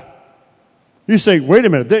back. You say, wait a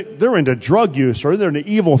minute, they're into drug use or they're into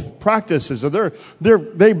evil practices or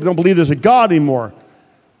they don't believe there's a God anymore.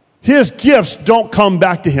 His gifts don't come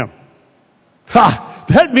back to him.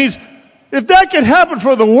 That means if that can happen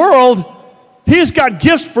for the world, he's got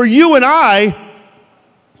gifts for you and I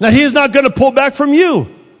that he's not going to pull back from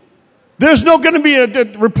you. There's no going to be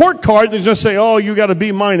a report card that just say, oh, you got a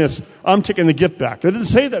B minus. I'm taking the gift back. It didn't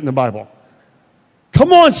say that in the Bible.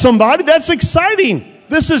 Come on, somebody. That's exciting.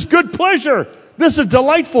 This is good pleasure. This is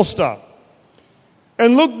delightful stuff.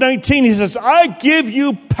 In Luke 19, he says, I give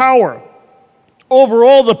you power over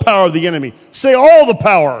all the power of the enemy. Say all the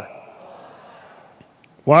power.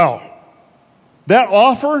 Wow. That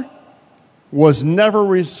offer was never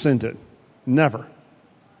rescinded. Never.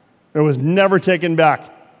 It was never taken back.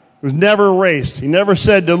 It was never erased. He never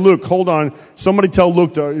said to Luke, hold on, somebody tell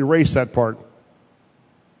Luke to erase that part.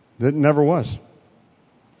 It never was.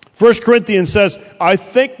 1 Corinthians says, I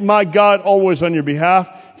thank my God always on your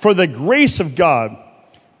behalf for the grace of God,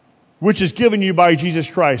 which is given you by Jesus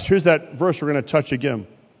Christ. Here's that verse we're going to touch again.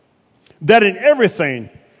 That in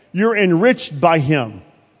everything you're enriched by him.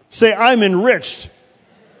 Say, I'm enriched.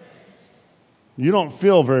 You don't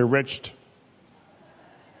feel very rich.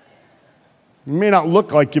 You may not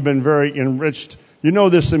look like you've been very enriched. You know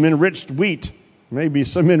there's some enriched wheat, maybe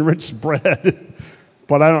some enriched bread,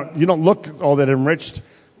 but you don't look all that enriched.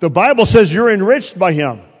 The Bible says you're enriched by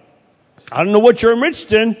him. I don't know what you're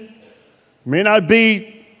enriched in. It may not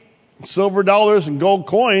be silver dollars and gold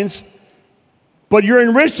coins, but you're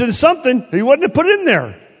enriched in something he wouldn't have put in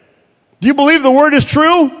there. Do you believe the word is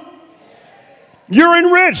true? You're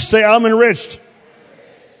enriched. Say, I'm enriched.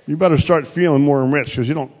 You better start feeling more enriched because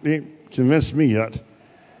you ain't convinced me yet.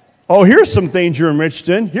 Oh, here's some things you're enriched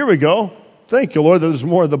in. Here we go. Thank you, Lord, that there's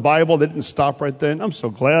more of the Bible. They didn't stop right then. I'm so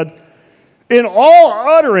glad. In all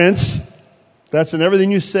utterance, that's in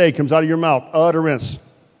everything you say comes out of your mouth, utterance.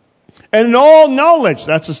 And in all knowledge,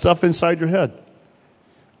 that's the stuff inside your head.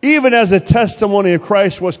 even as the testimony of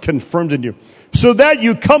Christ was confirmed in you, so that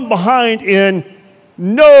you come behind in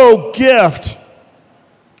no gift,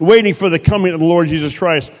 waiting for the coming of the Lord Jesus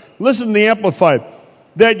Christ. Listen to the Amplified.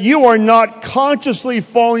 That you are not consciously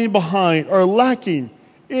falling behind or lacking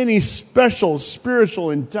any special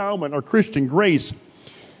spiritual endowment or Christian grace,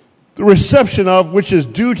 the reception of which is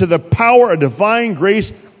due to the power of divine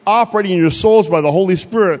grace operating in your souls by the Holy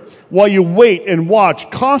Spirit, while you wait and watch,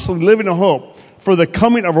 constantly living in hope for the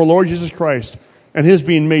coming of our Lord Jesus Christ and His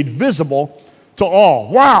being made visible to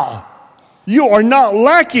all. Wow! You are not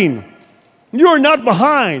lacking. You are not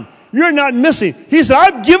behind. You're not missing. He said,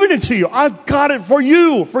 I've given it to you. I've got it for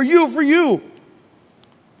you, for you, for you.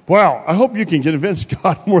 Wow, I hope you can convince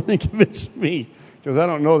God more than convince me, because I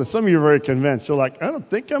don't know that some of you are very convinced. You're like, I don't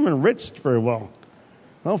think I'm enriched very well.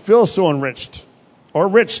 I don't feel so enriched. Or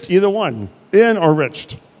riched, either one. In or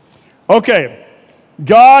riched. Okay,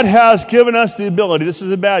 God has given us the ability, this is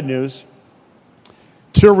the bad news,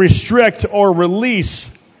 to restrict or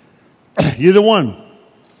release either one.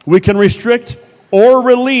 We can restrict or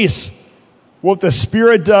release what the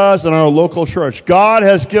Spirit does in our local church. God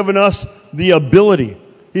has given us the ability.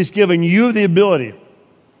 He's given you the ability.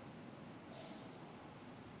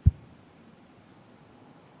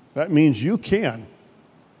 That means you can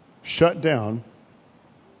shut down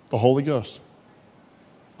the Holy Ghost.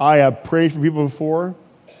 I have prayed for people before.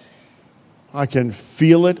 I can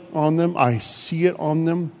feel it on them. I see it on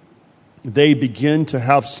them. They begin to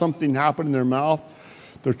have something happen in their mouth.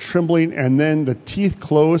 They're trembling, and then the teeth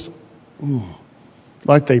close,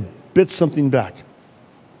 like they bit something back.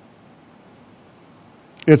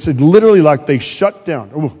 It's literally like they shut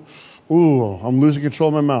down. Ooh, I'm losing control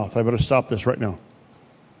of my mouth. I better stop this right now.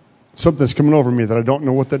 Something's coming over me that I don't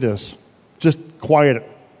know what that is. Just quiet it.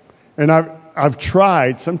 And I've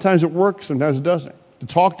tried. Sometimes it works, sometimes it doesn't. To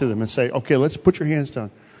talk to them and say, okay, let's put your hands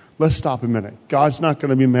down. Let's stop a minute. God's not going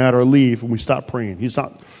to be mad or leave when we stop praying. He's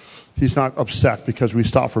not upset because we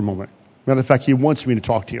stop for a moment. Matter of fact, He wants me to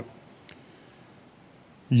talk to you.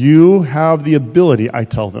 You have the ability, I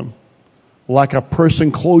tell them, like a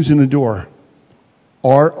person closing the door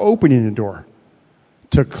or opening the door,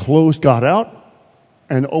 to close God out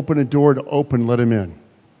and open a door to let Him in.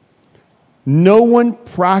 No one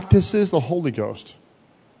practices the Holy Ghost.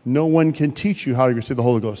 No one can teach you how to receive the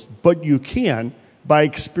Holy Ghost. But you can, by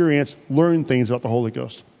experience, learn things about the Holy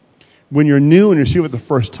Ghost. When you're new and you receive it the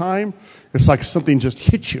first time, it's like something just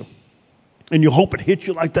hits you. And you hope it hits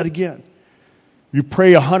you like that again. You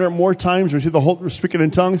pray 100 more times, receive the Holy, speaking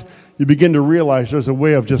in tongues, you begin to realize there's a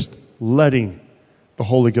way of just letting the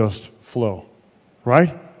Holy Ghost flow.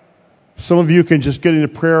 Right? Some of you can just get into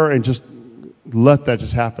prayer and just let that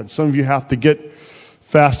just happen. Some of you have to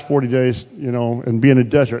fast 40 days, and be in a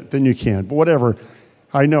desert. Then you can. But whatever.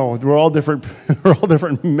 I know we're all different. We're all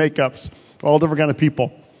different makeups. All different kind of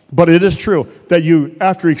people. But it is true that you,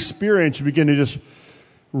 after experience, you begin to just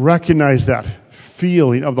recognize that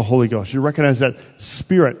feeling of the Holy Ghost. You recognize that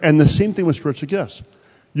Spirit. And the same thing with spiritual gifts.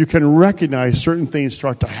 You can recognize certain things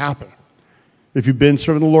start to happen. If you've been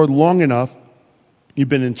serving the Lord long enough, you've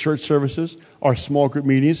been in church services or small group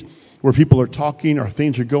meetings where people are talking or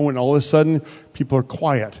things are going, all of a sudden people are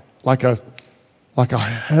quiet, like a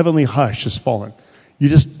heavenly hush is falling. You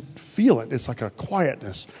just feel it. It's like a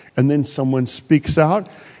quietness. And then someone speaks out,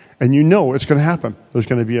 and you know it's going to happen. There's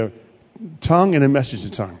going to be a tongue and a message in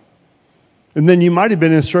tongue. And then you might have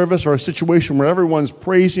been in a service or a situation where everyone's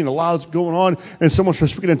praising, a loud's going on, and someone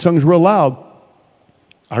starts speaking in tongues real loud.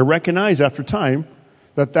 I recognize after time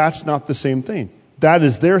that that's not the same thing. That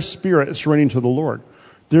is their spirit surrendering to the Lord.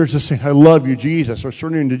 They're just saying, I love you, Jesus, or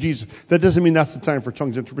surrendering to Jesus. That doesn't mean that's the time for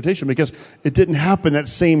tongues interpretation, because it didn't happen that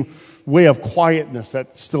same way of quietness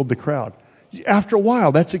that stilled the crowd. After a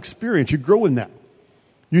while, that's experience. You grow in that.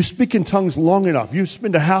 You speak in tongues long enough. You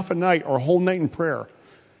spend a half a night or a whole night in prayer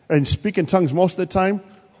and speak in tongues most of the time.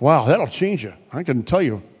 Wow, that'll change you. I can tell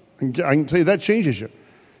you that changes you.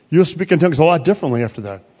 You'll speak in tongues a lot differently after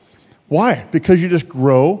that. Why? Because you just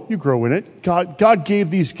grow. You grow in it. God gave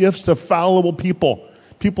these gifts to fallible people.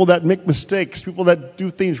 People that make mistakes, people that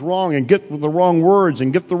do things wrong and get the wrong words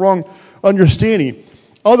and get the wrong understanding.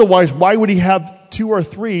 Otherwise, why would He have 2 or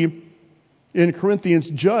 3 in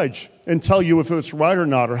Corinthians judge and tell you if it's right or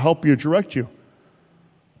not, or help you, direct you?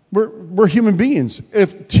 We're human beings.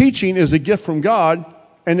 If teaching is a gift from God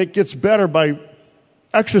and it gets better by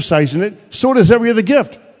exercising it, so does every other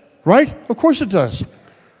gift, right? Of course it does.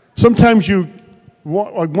 Sometimes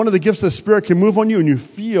one of the gifts of the Spirit can move on you and you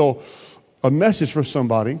feel a message from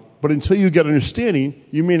somebody, but until you get understanding,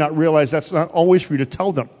 you may not realize that's not always for you to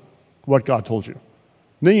tell them what God told you.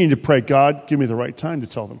 Then you need to pray, God, give me the right time to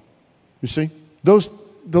tell them. You see? Those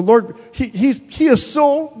the Lord, he is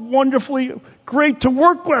so wonderfully great to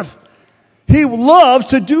work with. He loves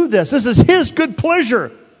to do this. This is his good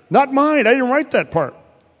pleasure, not mine. I didn't write that part.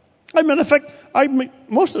 In fact,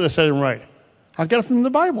 most of this I didn't write. I got it from the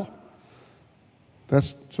Bible.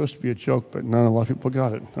 That's supposed to be a joke, but not a lot of people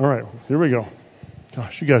got it. All right, here we go.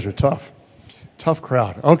 Gosh, you guys are tough. Tough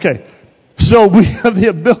crowd. Okay, so we have the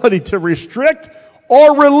ability to restrict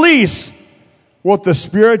or release what the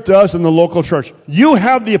Spirit does in the local church. You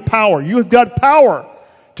have the power. You have got power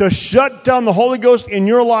to shut down the Holy Ghost in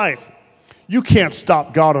your life. You can't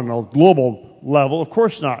stop God on a global level. Of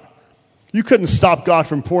course not. You couldn't stop God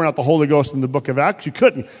from pouring out the Holy Ghost in the book of Acts. You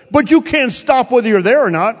couldn't. But you can stop whether you're there or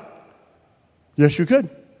not. Yes, you could.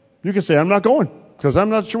 You could say, I'm not going because I'm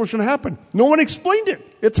not sure what's going to happen. No one explained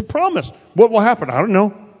it. It's a promise. What will happen? I don't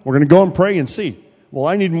know. We're going to go and pray and see. Well,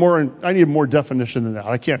 I need more definition than that.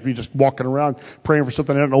 I can't be just walking around praying for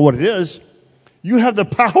something I don't know what it is. You have the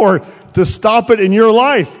power to stop it in your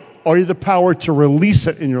life, or you have the power to release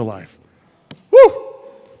it in your life. Woo!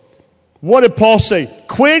 What did Paul say?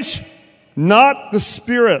 Quench not the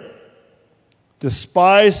Spirit.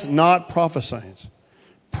 Despise not prophesying.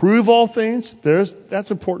 Prove all things.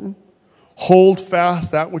 That's important. Hold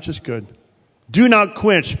fast that which is good. Do not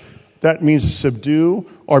quench. That means to subdue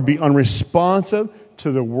or be unresponsive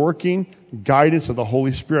to the working guidance of the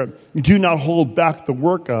Holy Spirit. You do not hold back the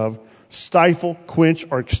work of, stifle, quench,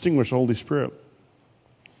 or extinguish the Holy Spirit.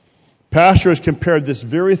 Pastor has compared this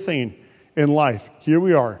very thing in life. Here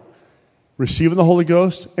we are, receiving the Holy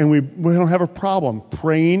Ghost, and we don't have a problem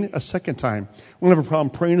praying a second time. We don't have a problem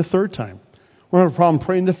praying a third time. We don't have a problem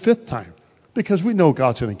praying the fifth time because we know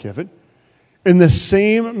God's going to give it. In the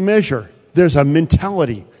same measure, there's a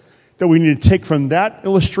mentality that we need to take from that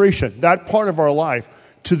illustration, that part of our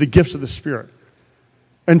life, to the gifts of the Spirit.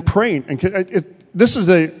 And praying. And this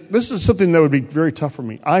is something that would be very tough for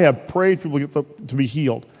me. I have prayed people to be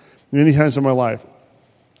healed many times in my life.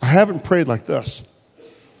 I haven't prayed like this.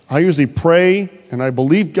 I usually pray, and I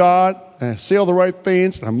believe God, and I say all the right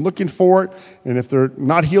things, and I'm looking for it. And if they're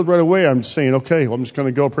not healed right away, I'm just saying, okay, well, I'm just going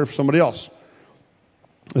to go pray for somebody else.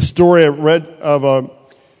 The story I read of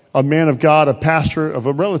a man of God, a pastor of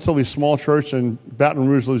a relatively small church in Baton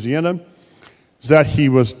Rouge, Louisiana, is that he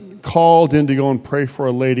was called in to go and pray for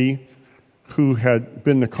a lady who had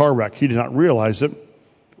been in a car wreck. He did not realize it,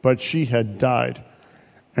 but she had died.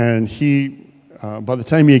 And by the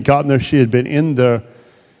time he had gotten there, she had been in the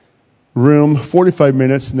room 45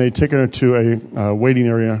 minutes, and they'd taken her to a waiting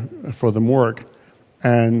area for the morgue.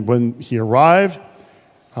 And when he arrived,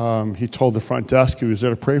 he told the front desk he was there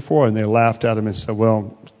to pray for, and they laughed at him and said,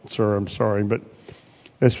 well, sir, I'm sorry, but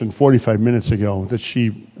it's been 45 minutes ago that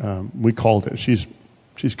we called it. She's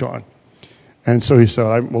gone. And so he said,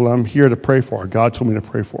 I'm here to pray for her. God told me to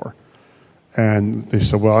pray for her. And they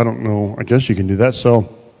said, well, I don't know. I guess you can do that.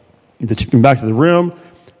 So they took him back to the room.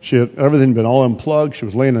 She had everything been all unplugged. She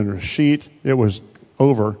was laying under a sheet. It was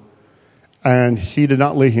over. And he did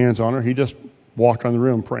not lay hands on her. He just walked around the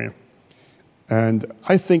room praying. And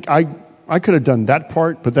I think I could have done that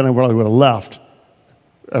part, but then I probably would have left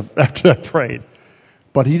after I prayed.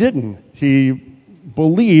 But he didn't. He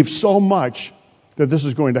believed so much that this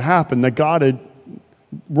was going to happen, that God had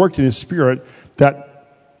worked in his Spirit, that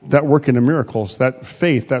working in miracles, that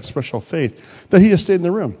faith, that special faith, that he just stayed in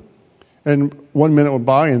the room. And 1 minute went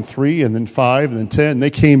by, and 3, and then 5, and then 10.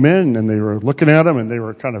 They came in, and they were looking at him, and they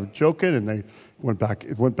were kind of joking, and they went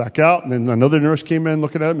back out. And then another nurse came in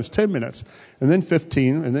looking at him. It's 10 minutes. And then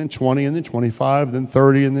 15, and then 20, and then 25, and then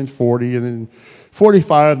 30, and then 40, and then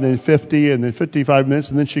 45, and then 50, and then 55 minutes,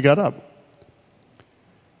 and then she got up.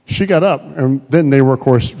 She got up, and then they were, of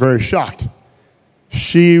course, very shocked.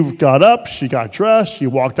 She got up, she got dressed, she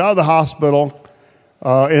walked out of the hospital. In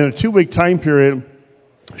a 2-week time period,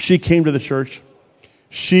 she came to the church.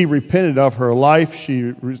 She repented of her life.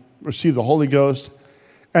 She received the Holy Ghost,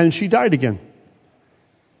 and she died again.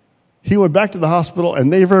 He went back to the hospital,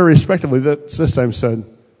 and they very respectfully this time said,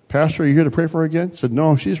 Pastor, are you here to pray for her again? He said,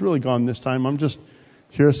 no, she's really gone this time. I'm just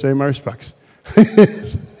here to say my respects.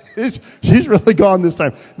 She's really gone this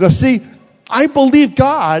time. Now, see, I believe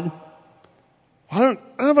God. I don't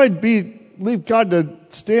know if I'd believe God to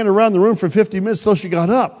stand around the room for 50 minutes till she got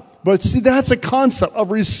up. But see, that's a concept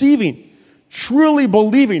of receiving, truly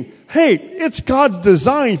believing, hey, it's God's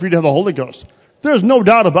design for you to have the Holy Ghost. There's no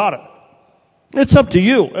doubt about it. It's up to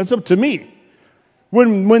you. It's up to me.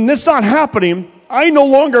 When it's not happening, I no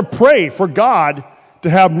longer pray for God to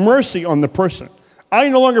have mercy on the person. I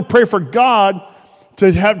no longer pray for God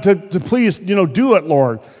to please, do it,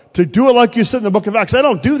 Lord. To do it like you said in the book of Acts. I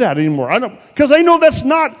don't do that anymore. Because I know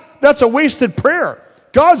that's a wasted prayer.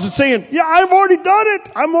 God's saying, yeah, I've already done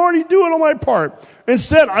it. I'm already doing all my part.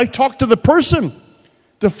 Instead, I talk to the person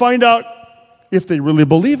to find out if they really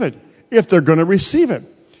believe it, if they're going to receive it,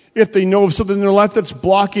 if they know of something in their life that's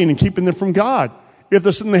blocking and keeping them from God, if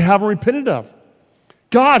there's something they haven't repented of.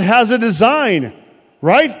 God has a design,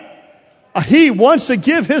 right? He wants to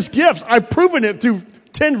give his gifts. I've proven it through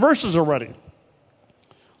 10 verses already.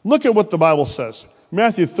 Look at what the Bible says.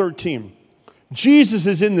 Matthew 13. Jesus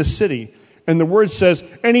is in the city, and the word says,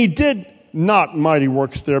 and he did not mighty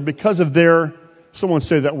works there because of their, someone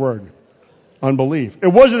say that word, unbelief. It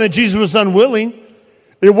wasn't that Jesus was unwilling.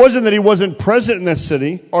 It wasn't that he wasn't present in that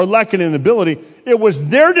city or lacking in ability. It was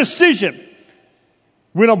their decision.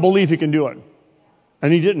 We don't believe he can do it.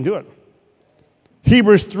 And he didn't do it.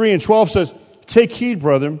 Hebrews 3:12 says, take heed,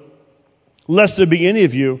 brethren, lest there be any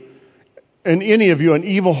of you an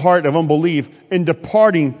evil heart of unbelief in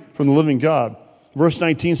departing from the living God. Verse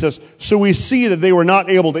 19 says, so we see that they were not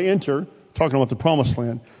able to enter, talking about the promised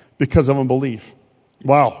land, because of unbelief.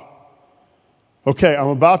 Wow. Okay, I'm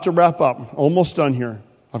about to wrap up. Almost done here.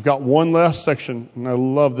 I've got one last section, and I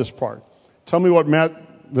love this part. Tell me what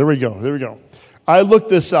there we go. I looked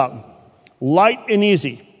this up. Light and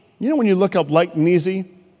easy. You know when you look up light and easy,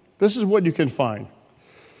 this is what you can find.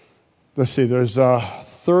 Let's see, there's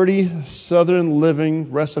 30 Southern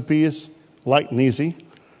Living recipes, light and easy.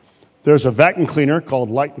 There's a vacuum cleaner called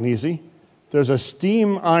Light and Easy. There's a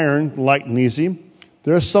steam iron, Light and Easy.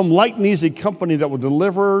 There's some Light and Easy company that will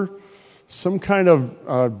deliver some kind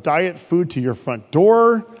of diet food to your front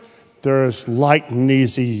door. There's Light and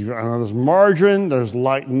Easy. There's margarine. There's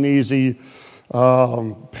Light and Easy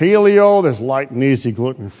paleo. There's Light and Easy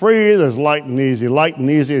gluten-free. There's Light and Easy.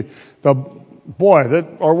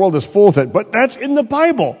 Our world is full of it. But that's in the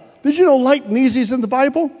Bible. Did you know Light and Easy is in the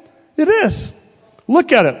Bible? It is.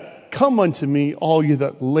 Look at it. Come unto me, all you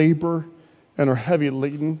that labor and are heavy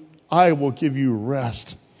laden. I will give you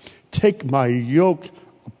rest. Take my yoke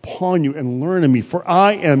upon you and learn of me. For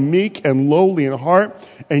I am meek and lowly in heart,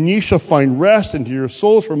 and ye shall find rest unto your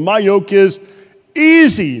souls. For my yoke is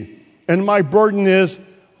easy, and my burden is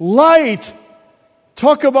light.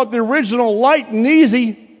 Talk about the original Light and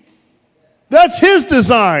Easy. That's his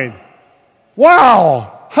design.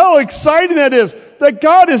 Wow. How exciting that is. That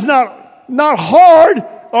God is not hard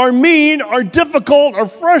or mean or difficult or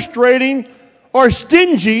frustrating or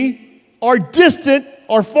stingy or distant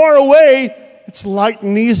or far away. It's light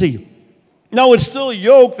and easy. Now, it's still a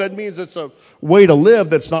yoke. That means it's a way to live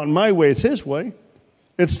that's not my way. It's his way.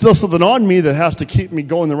 It's still something on me that has to keep me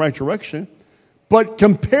going the right direction. But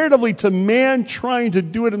comparatively to man trying to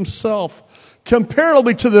do it himself,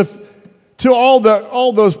 comparatively to all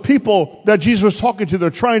those people that Jesus was talking to, they're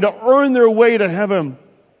trying to earn their way to heaven.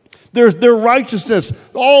 Their righteousness,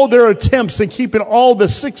 all their attempts in keeping all the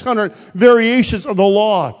 600 variations of the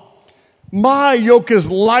law. My yoke is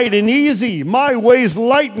light and easy. My way is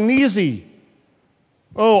light and easy.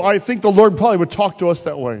 Oh, I think the Lord probably would talk to us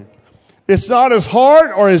that way. It's not as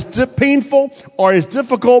hard or as painful or as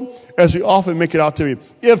difficult as we often make it out to be.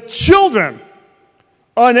 If children,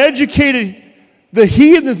 uneducated, the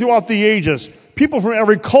heathen throughout the ages, people from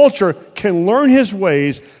every culture can learn his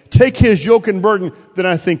ways, take his yoke and burden, then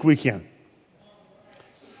I think we can.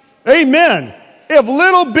 Amen. If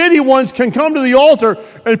little bitty ones can come to the altar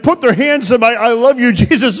and put their hands in my I love you,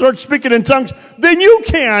 Jesus, start speaking in tongues, then you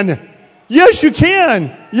can. Yes, you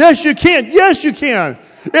can. Yes, you can. Yes, you can.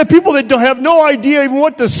 If people that don't have no idea even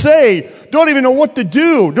what to say, don't even know what to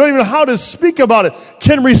do, don't even know how to speak about it,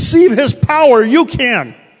 can receive his power, you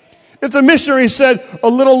can. If the missionary said a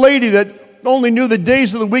little lady that only knew the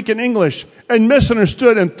days of the week in English and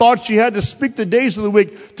misunderstood and thought she had to speak the days of the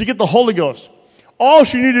week to get the Holy Ghost, all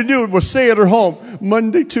she needed to do was say at her home,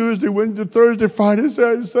 Monday, Tuesday, Wednesday, Thursday, Friday,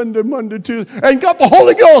 Saturday, Sunday, Monday, Tuesday, and got the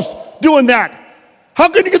Holy Ghost doing that. How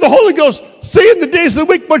could you get the Holy Ghost saying the days of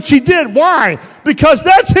the week? But she did. Why? Because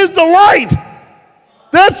that's his delight.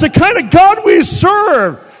 That's the kind of God we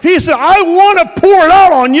serve. He said, I want to pour it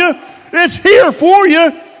out on you. It's here for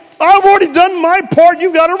you. I've already done my part.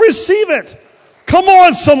 You've got to receive it. Come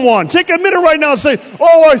on, someone. Take a minute right now and say,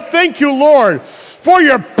 oh, I thank you, Lord, for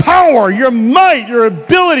your power, your might, your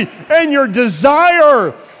ability, and your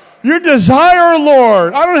desire. Your desire,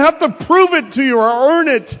 Lord. I don't have to prove it to you or earn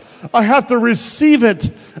it. I have to receive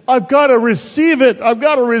it. I've got to receive it. I've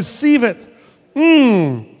got to receive it.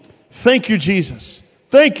 Thank you, Jesus.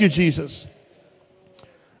 Thank you, Jesus.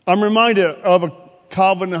 I'm reminded of a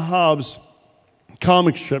Calvin and Hobbes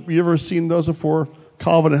comic strip. You ever seen those before?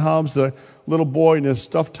 Calvin and Hobbes, the little boy and his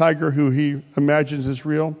stuffed tiger who he imagines is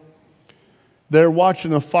real. They're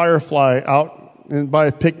watching a firefly out by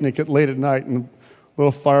a picnic late at night, and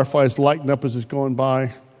Little fireflies lighting up as it's going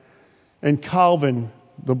by. And Calvin,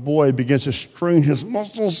 the boy, begins to strain his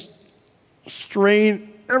muscles,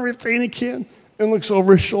 strain everything he can, and looks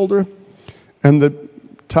over his shoulder. And the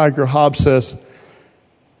tiger Hobbs says,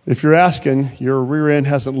 if you're asking, your rear end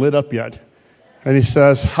hasn't lit up yet. And he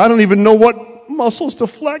says, I don't even know what muscles to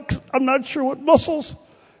flex. I'm not sure what muscles.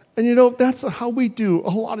 And you know, that's how we do a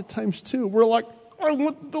lot of times too. We're like, I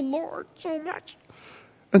want the Lord so much.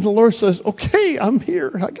 And the Lord says, okay, I'm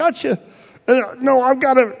here. I got you. And no, I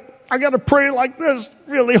got to pray like this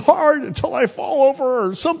really hard until I fall over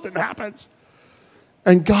or something happens.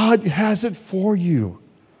 And God has it for you.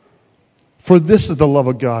 For this is the love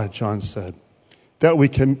of God, John said, that we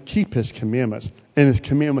can keep his commandments. And his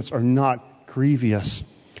commandments are not grievous.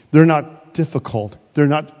 They're not difficult. They're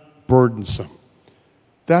not burdensome.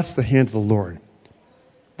 That's the hand of the Lord.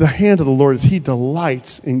 The hand of the Lord is he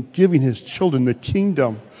delights in giving his children the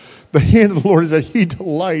kingdom. The hand of the Lord is that he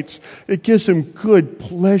delights. It gives him good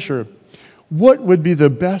pleasure. What would be the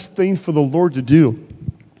best thing for the Lord to do?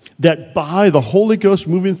 That by the Holy Ghost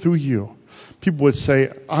moving through you, people would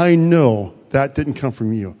say, I know that didn't come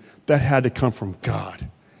from you. That had to come from God.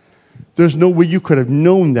 There's no way you could have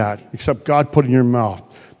known that except God put it in your mouth.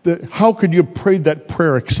 How could you have prayed that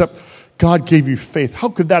prayer except God gave you faith? How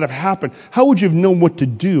could that have happened? How would you have known what to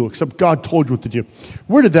do except God told you what to do?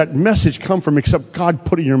 Where did that message come from except God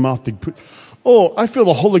put it in your mouth? Oh, I feel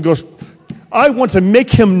the Holy Ghost. I want to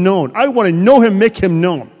make him known. I want to know him, make him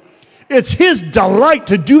known. It's his delight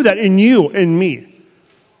to do that in you and me.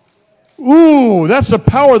 Ooh, that's the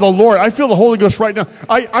power of the Lord. I feel the Holy Ghost right now.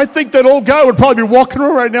 I think that old guy would probably be walking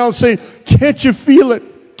around right now and saying, can't you feel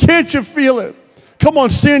it? Can't you feel it? Come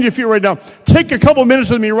on, stand your feet right now. Take a couple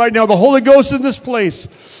minutes with me right now. The Holy Ghost is in this place.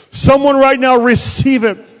 Someone right now receive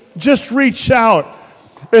it. Just reach out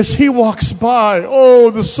as he walks by.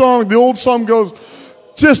 Oh, the old song goes,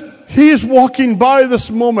 he's walking by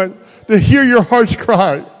this moment to hear your heart's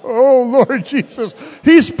cry. Oh, Lord Jesus.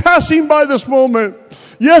 He's passing by this moment.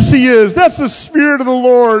 Yes, he is. That's the Spirit of the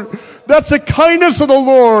Lord. That's the kindness of the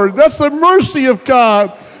Lord. That's the mercy of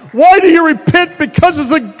God. Why do you repent? Because it's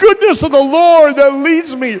the goodness of the Lord that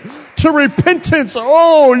leads me to repentance.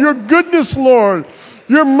 Oh, your goodness, Lord.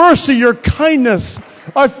 Your mercy, your kindness.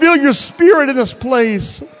 I feel your Spirit in this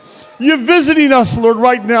place. You're visiting us, Lord,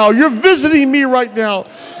 right now. You're visiting me right now.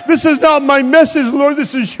 This is not my message, Lord.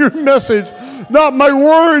 This is your message. Not my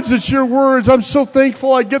words, it's your words. I'm so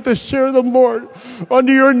thankful I get to share them, Lord.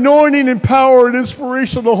 Under your anointing and power and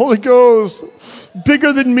inspiration of the Holy Ghost.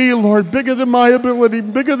 Bigger than me, Lord. Bigger than my ability.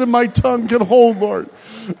 Bigger than my tongue can hold, Lord.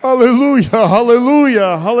 Hallelujah,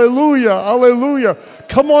 hallelujah, hallelujah, hallelujah.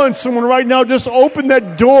 Come on, someone right now, just open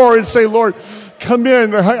that door and say, Lord, come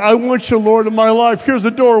in. I want you, Lord, in my life. Here's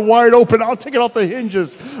the door wide open. I'll take it off the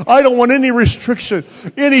hinges. I don't want any restriction,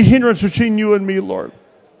 any hindrance between you and me, Lord.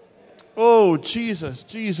 Oh, Jesus,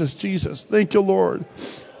 Jesus, Jesus. Thank you, Lord.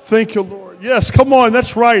 Thank you, Lord. Yes, come on.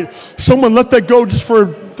 That's right. Someone let that go just for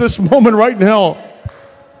this moment right now.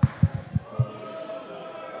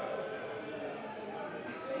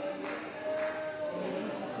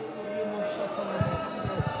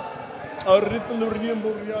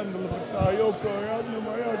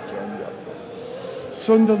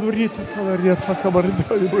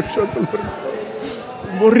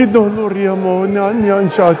 Morido loriamo nyan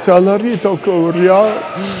chata la rito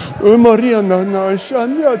koria Maria na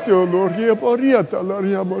shania teoloria poriata la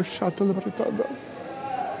riamo shata la britada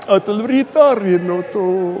atlrita rino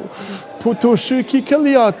to putoshiki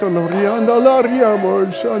kaliata la rianda la riamo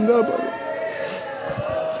shandaba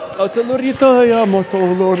atlrita ya moto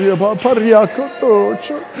loria ba pariako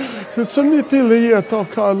to sonitilia to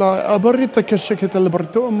kala abarita kesheketa la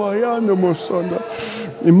bertoma ya no mosanda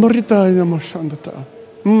imorita ya moshandata.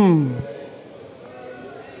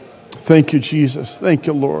 Thank you, Jesus. Thank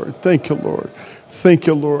you, Lord. Thank you, Lord. Thank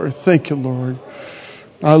you, Lord. Thank you, Lord.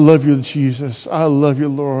 I love you, Jesus. I love you,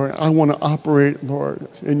 Lord. I want to operate, Lord,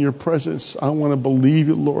 in your presence. I want to believe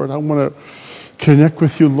you, Lord. I want to connect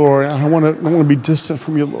with you, Lord. I want to be distant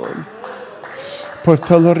from you, Lord.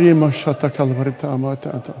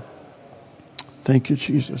 Thank you,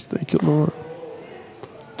 Jesus. Thank you, Lord.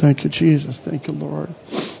 Thank you, Jesus. Thank you, Lord.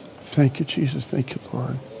 Thank you, Jesus. Thank you,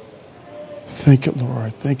 Lord. Thank you,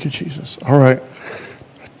 Lord. Thank you, Jesus. All right.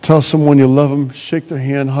 Tell someone you love them. Shake their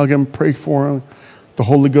hand. Hug them. Pray for them. The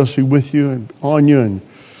Holy Ghost be with you and on you. And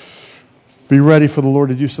be ready for the Lord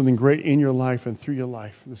to do something great in your life and through your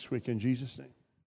life this week. In Jesus' name.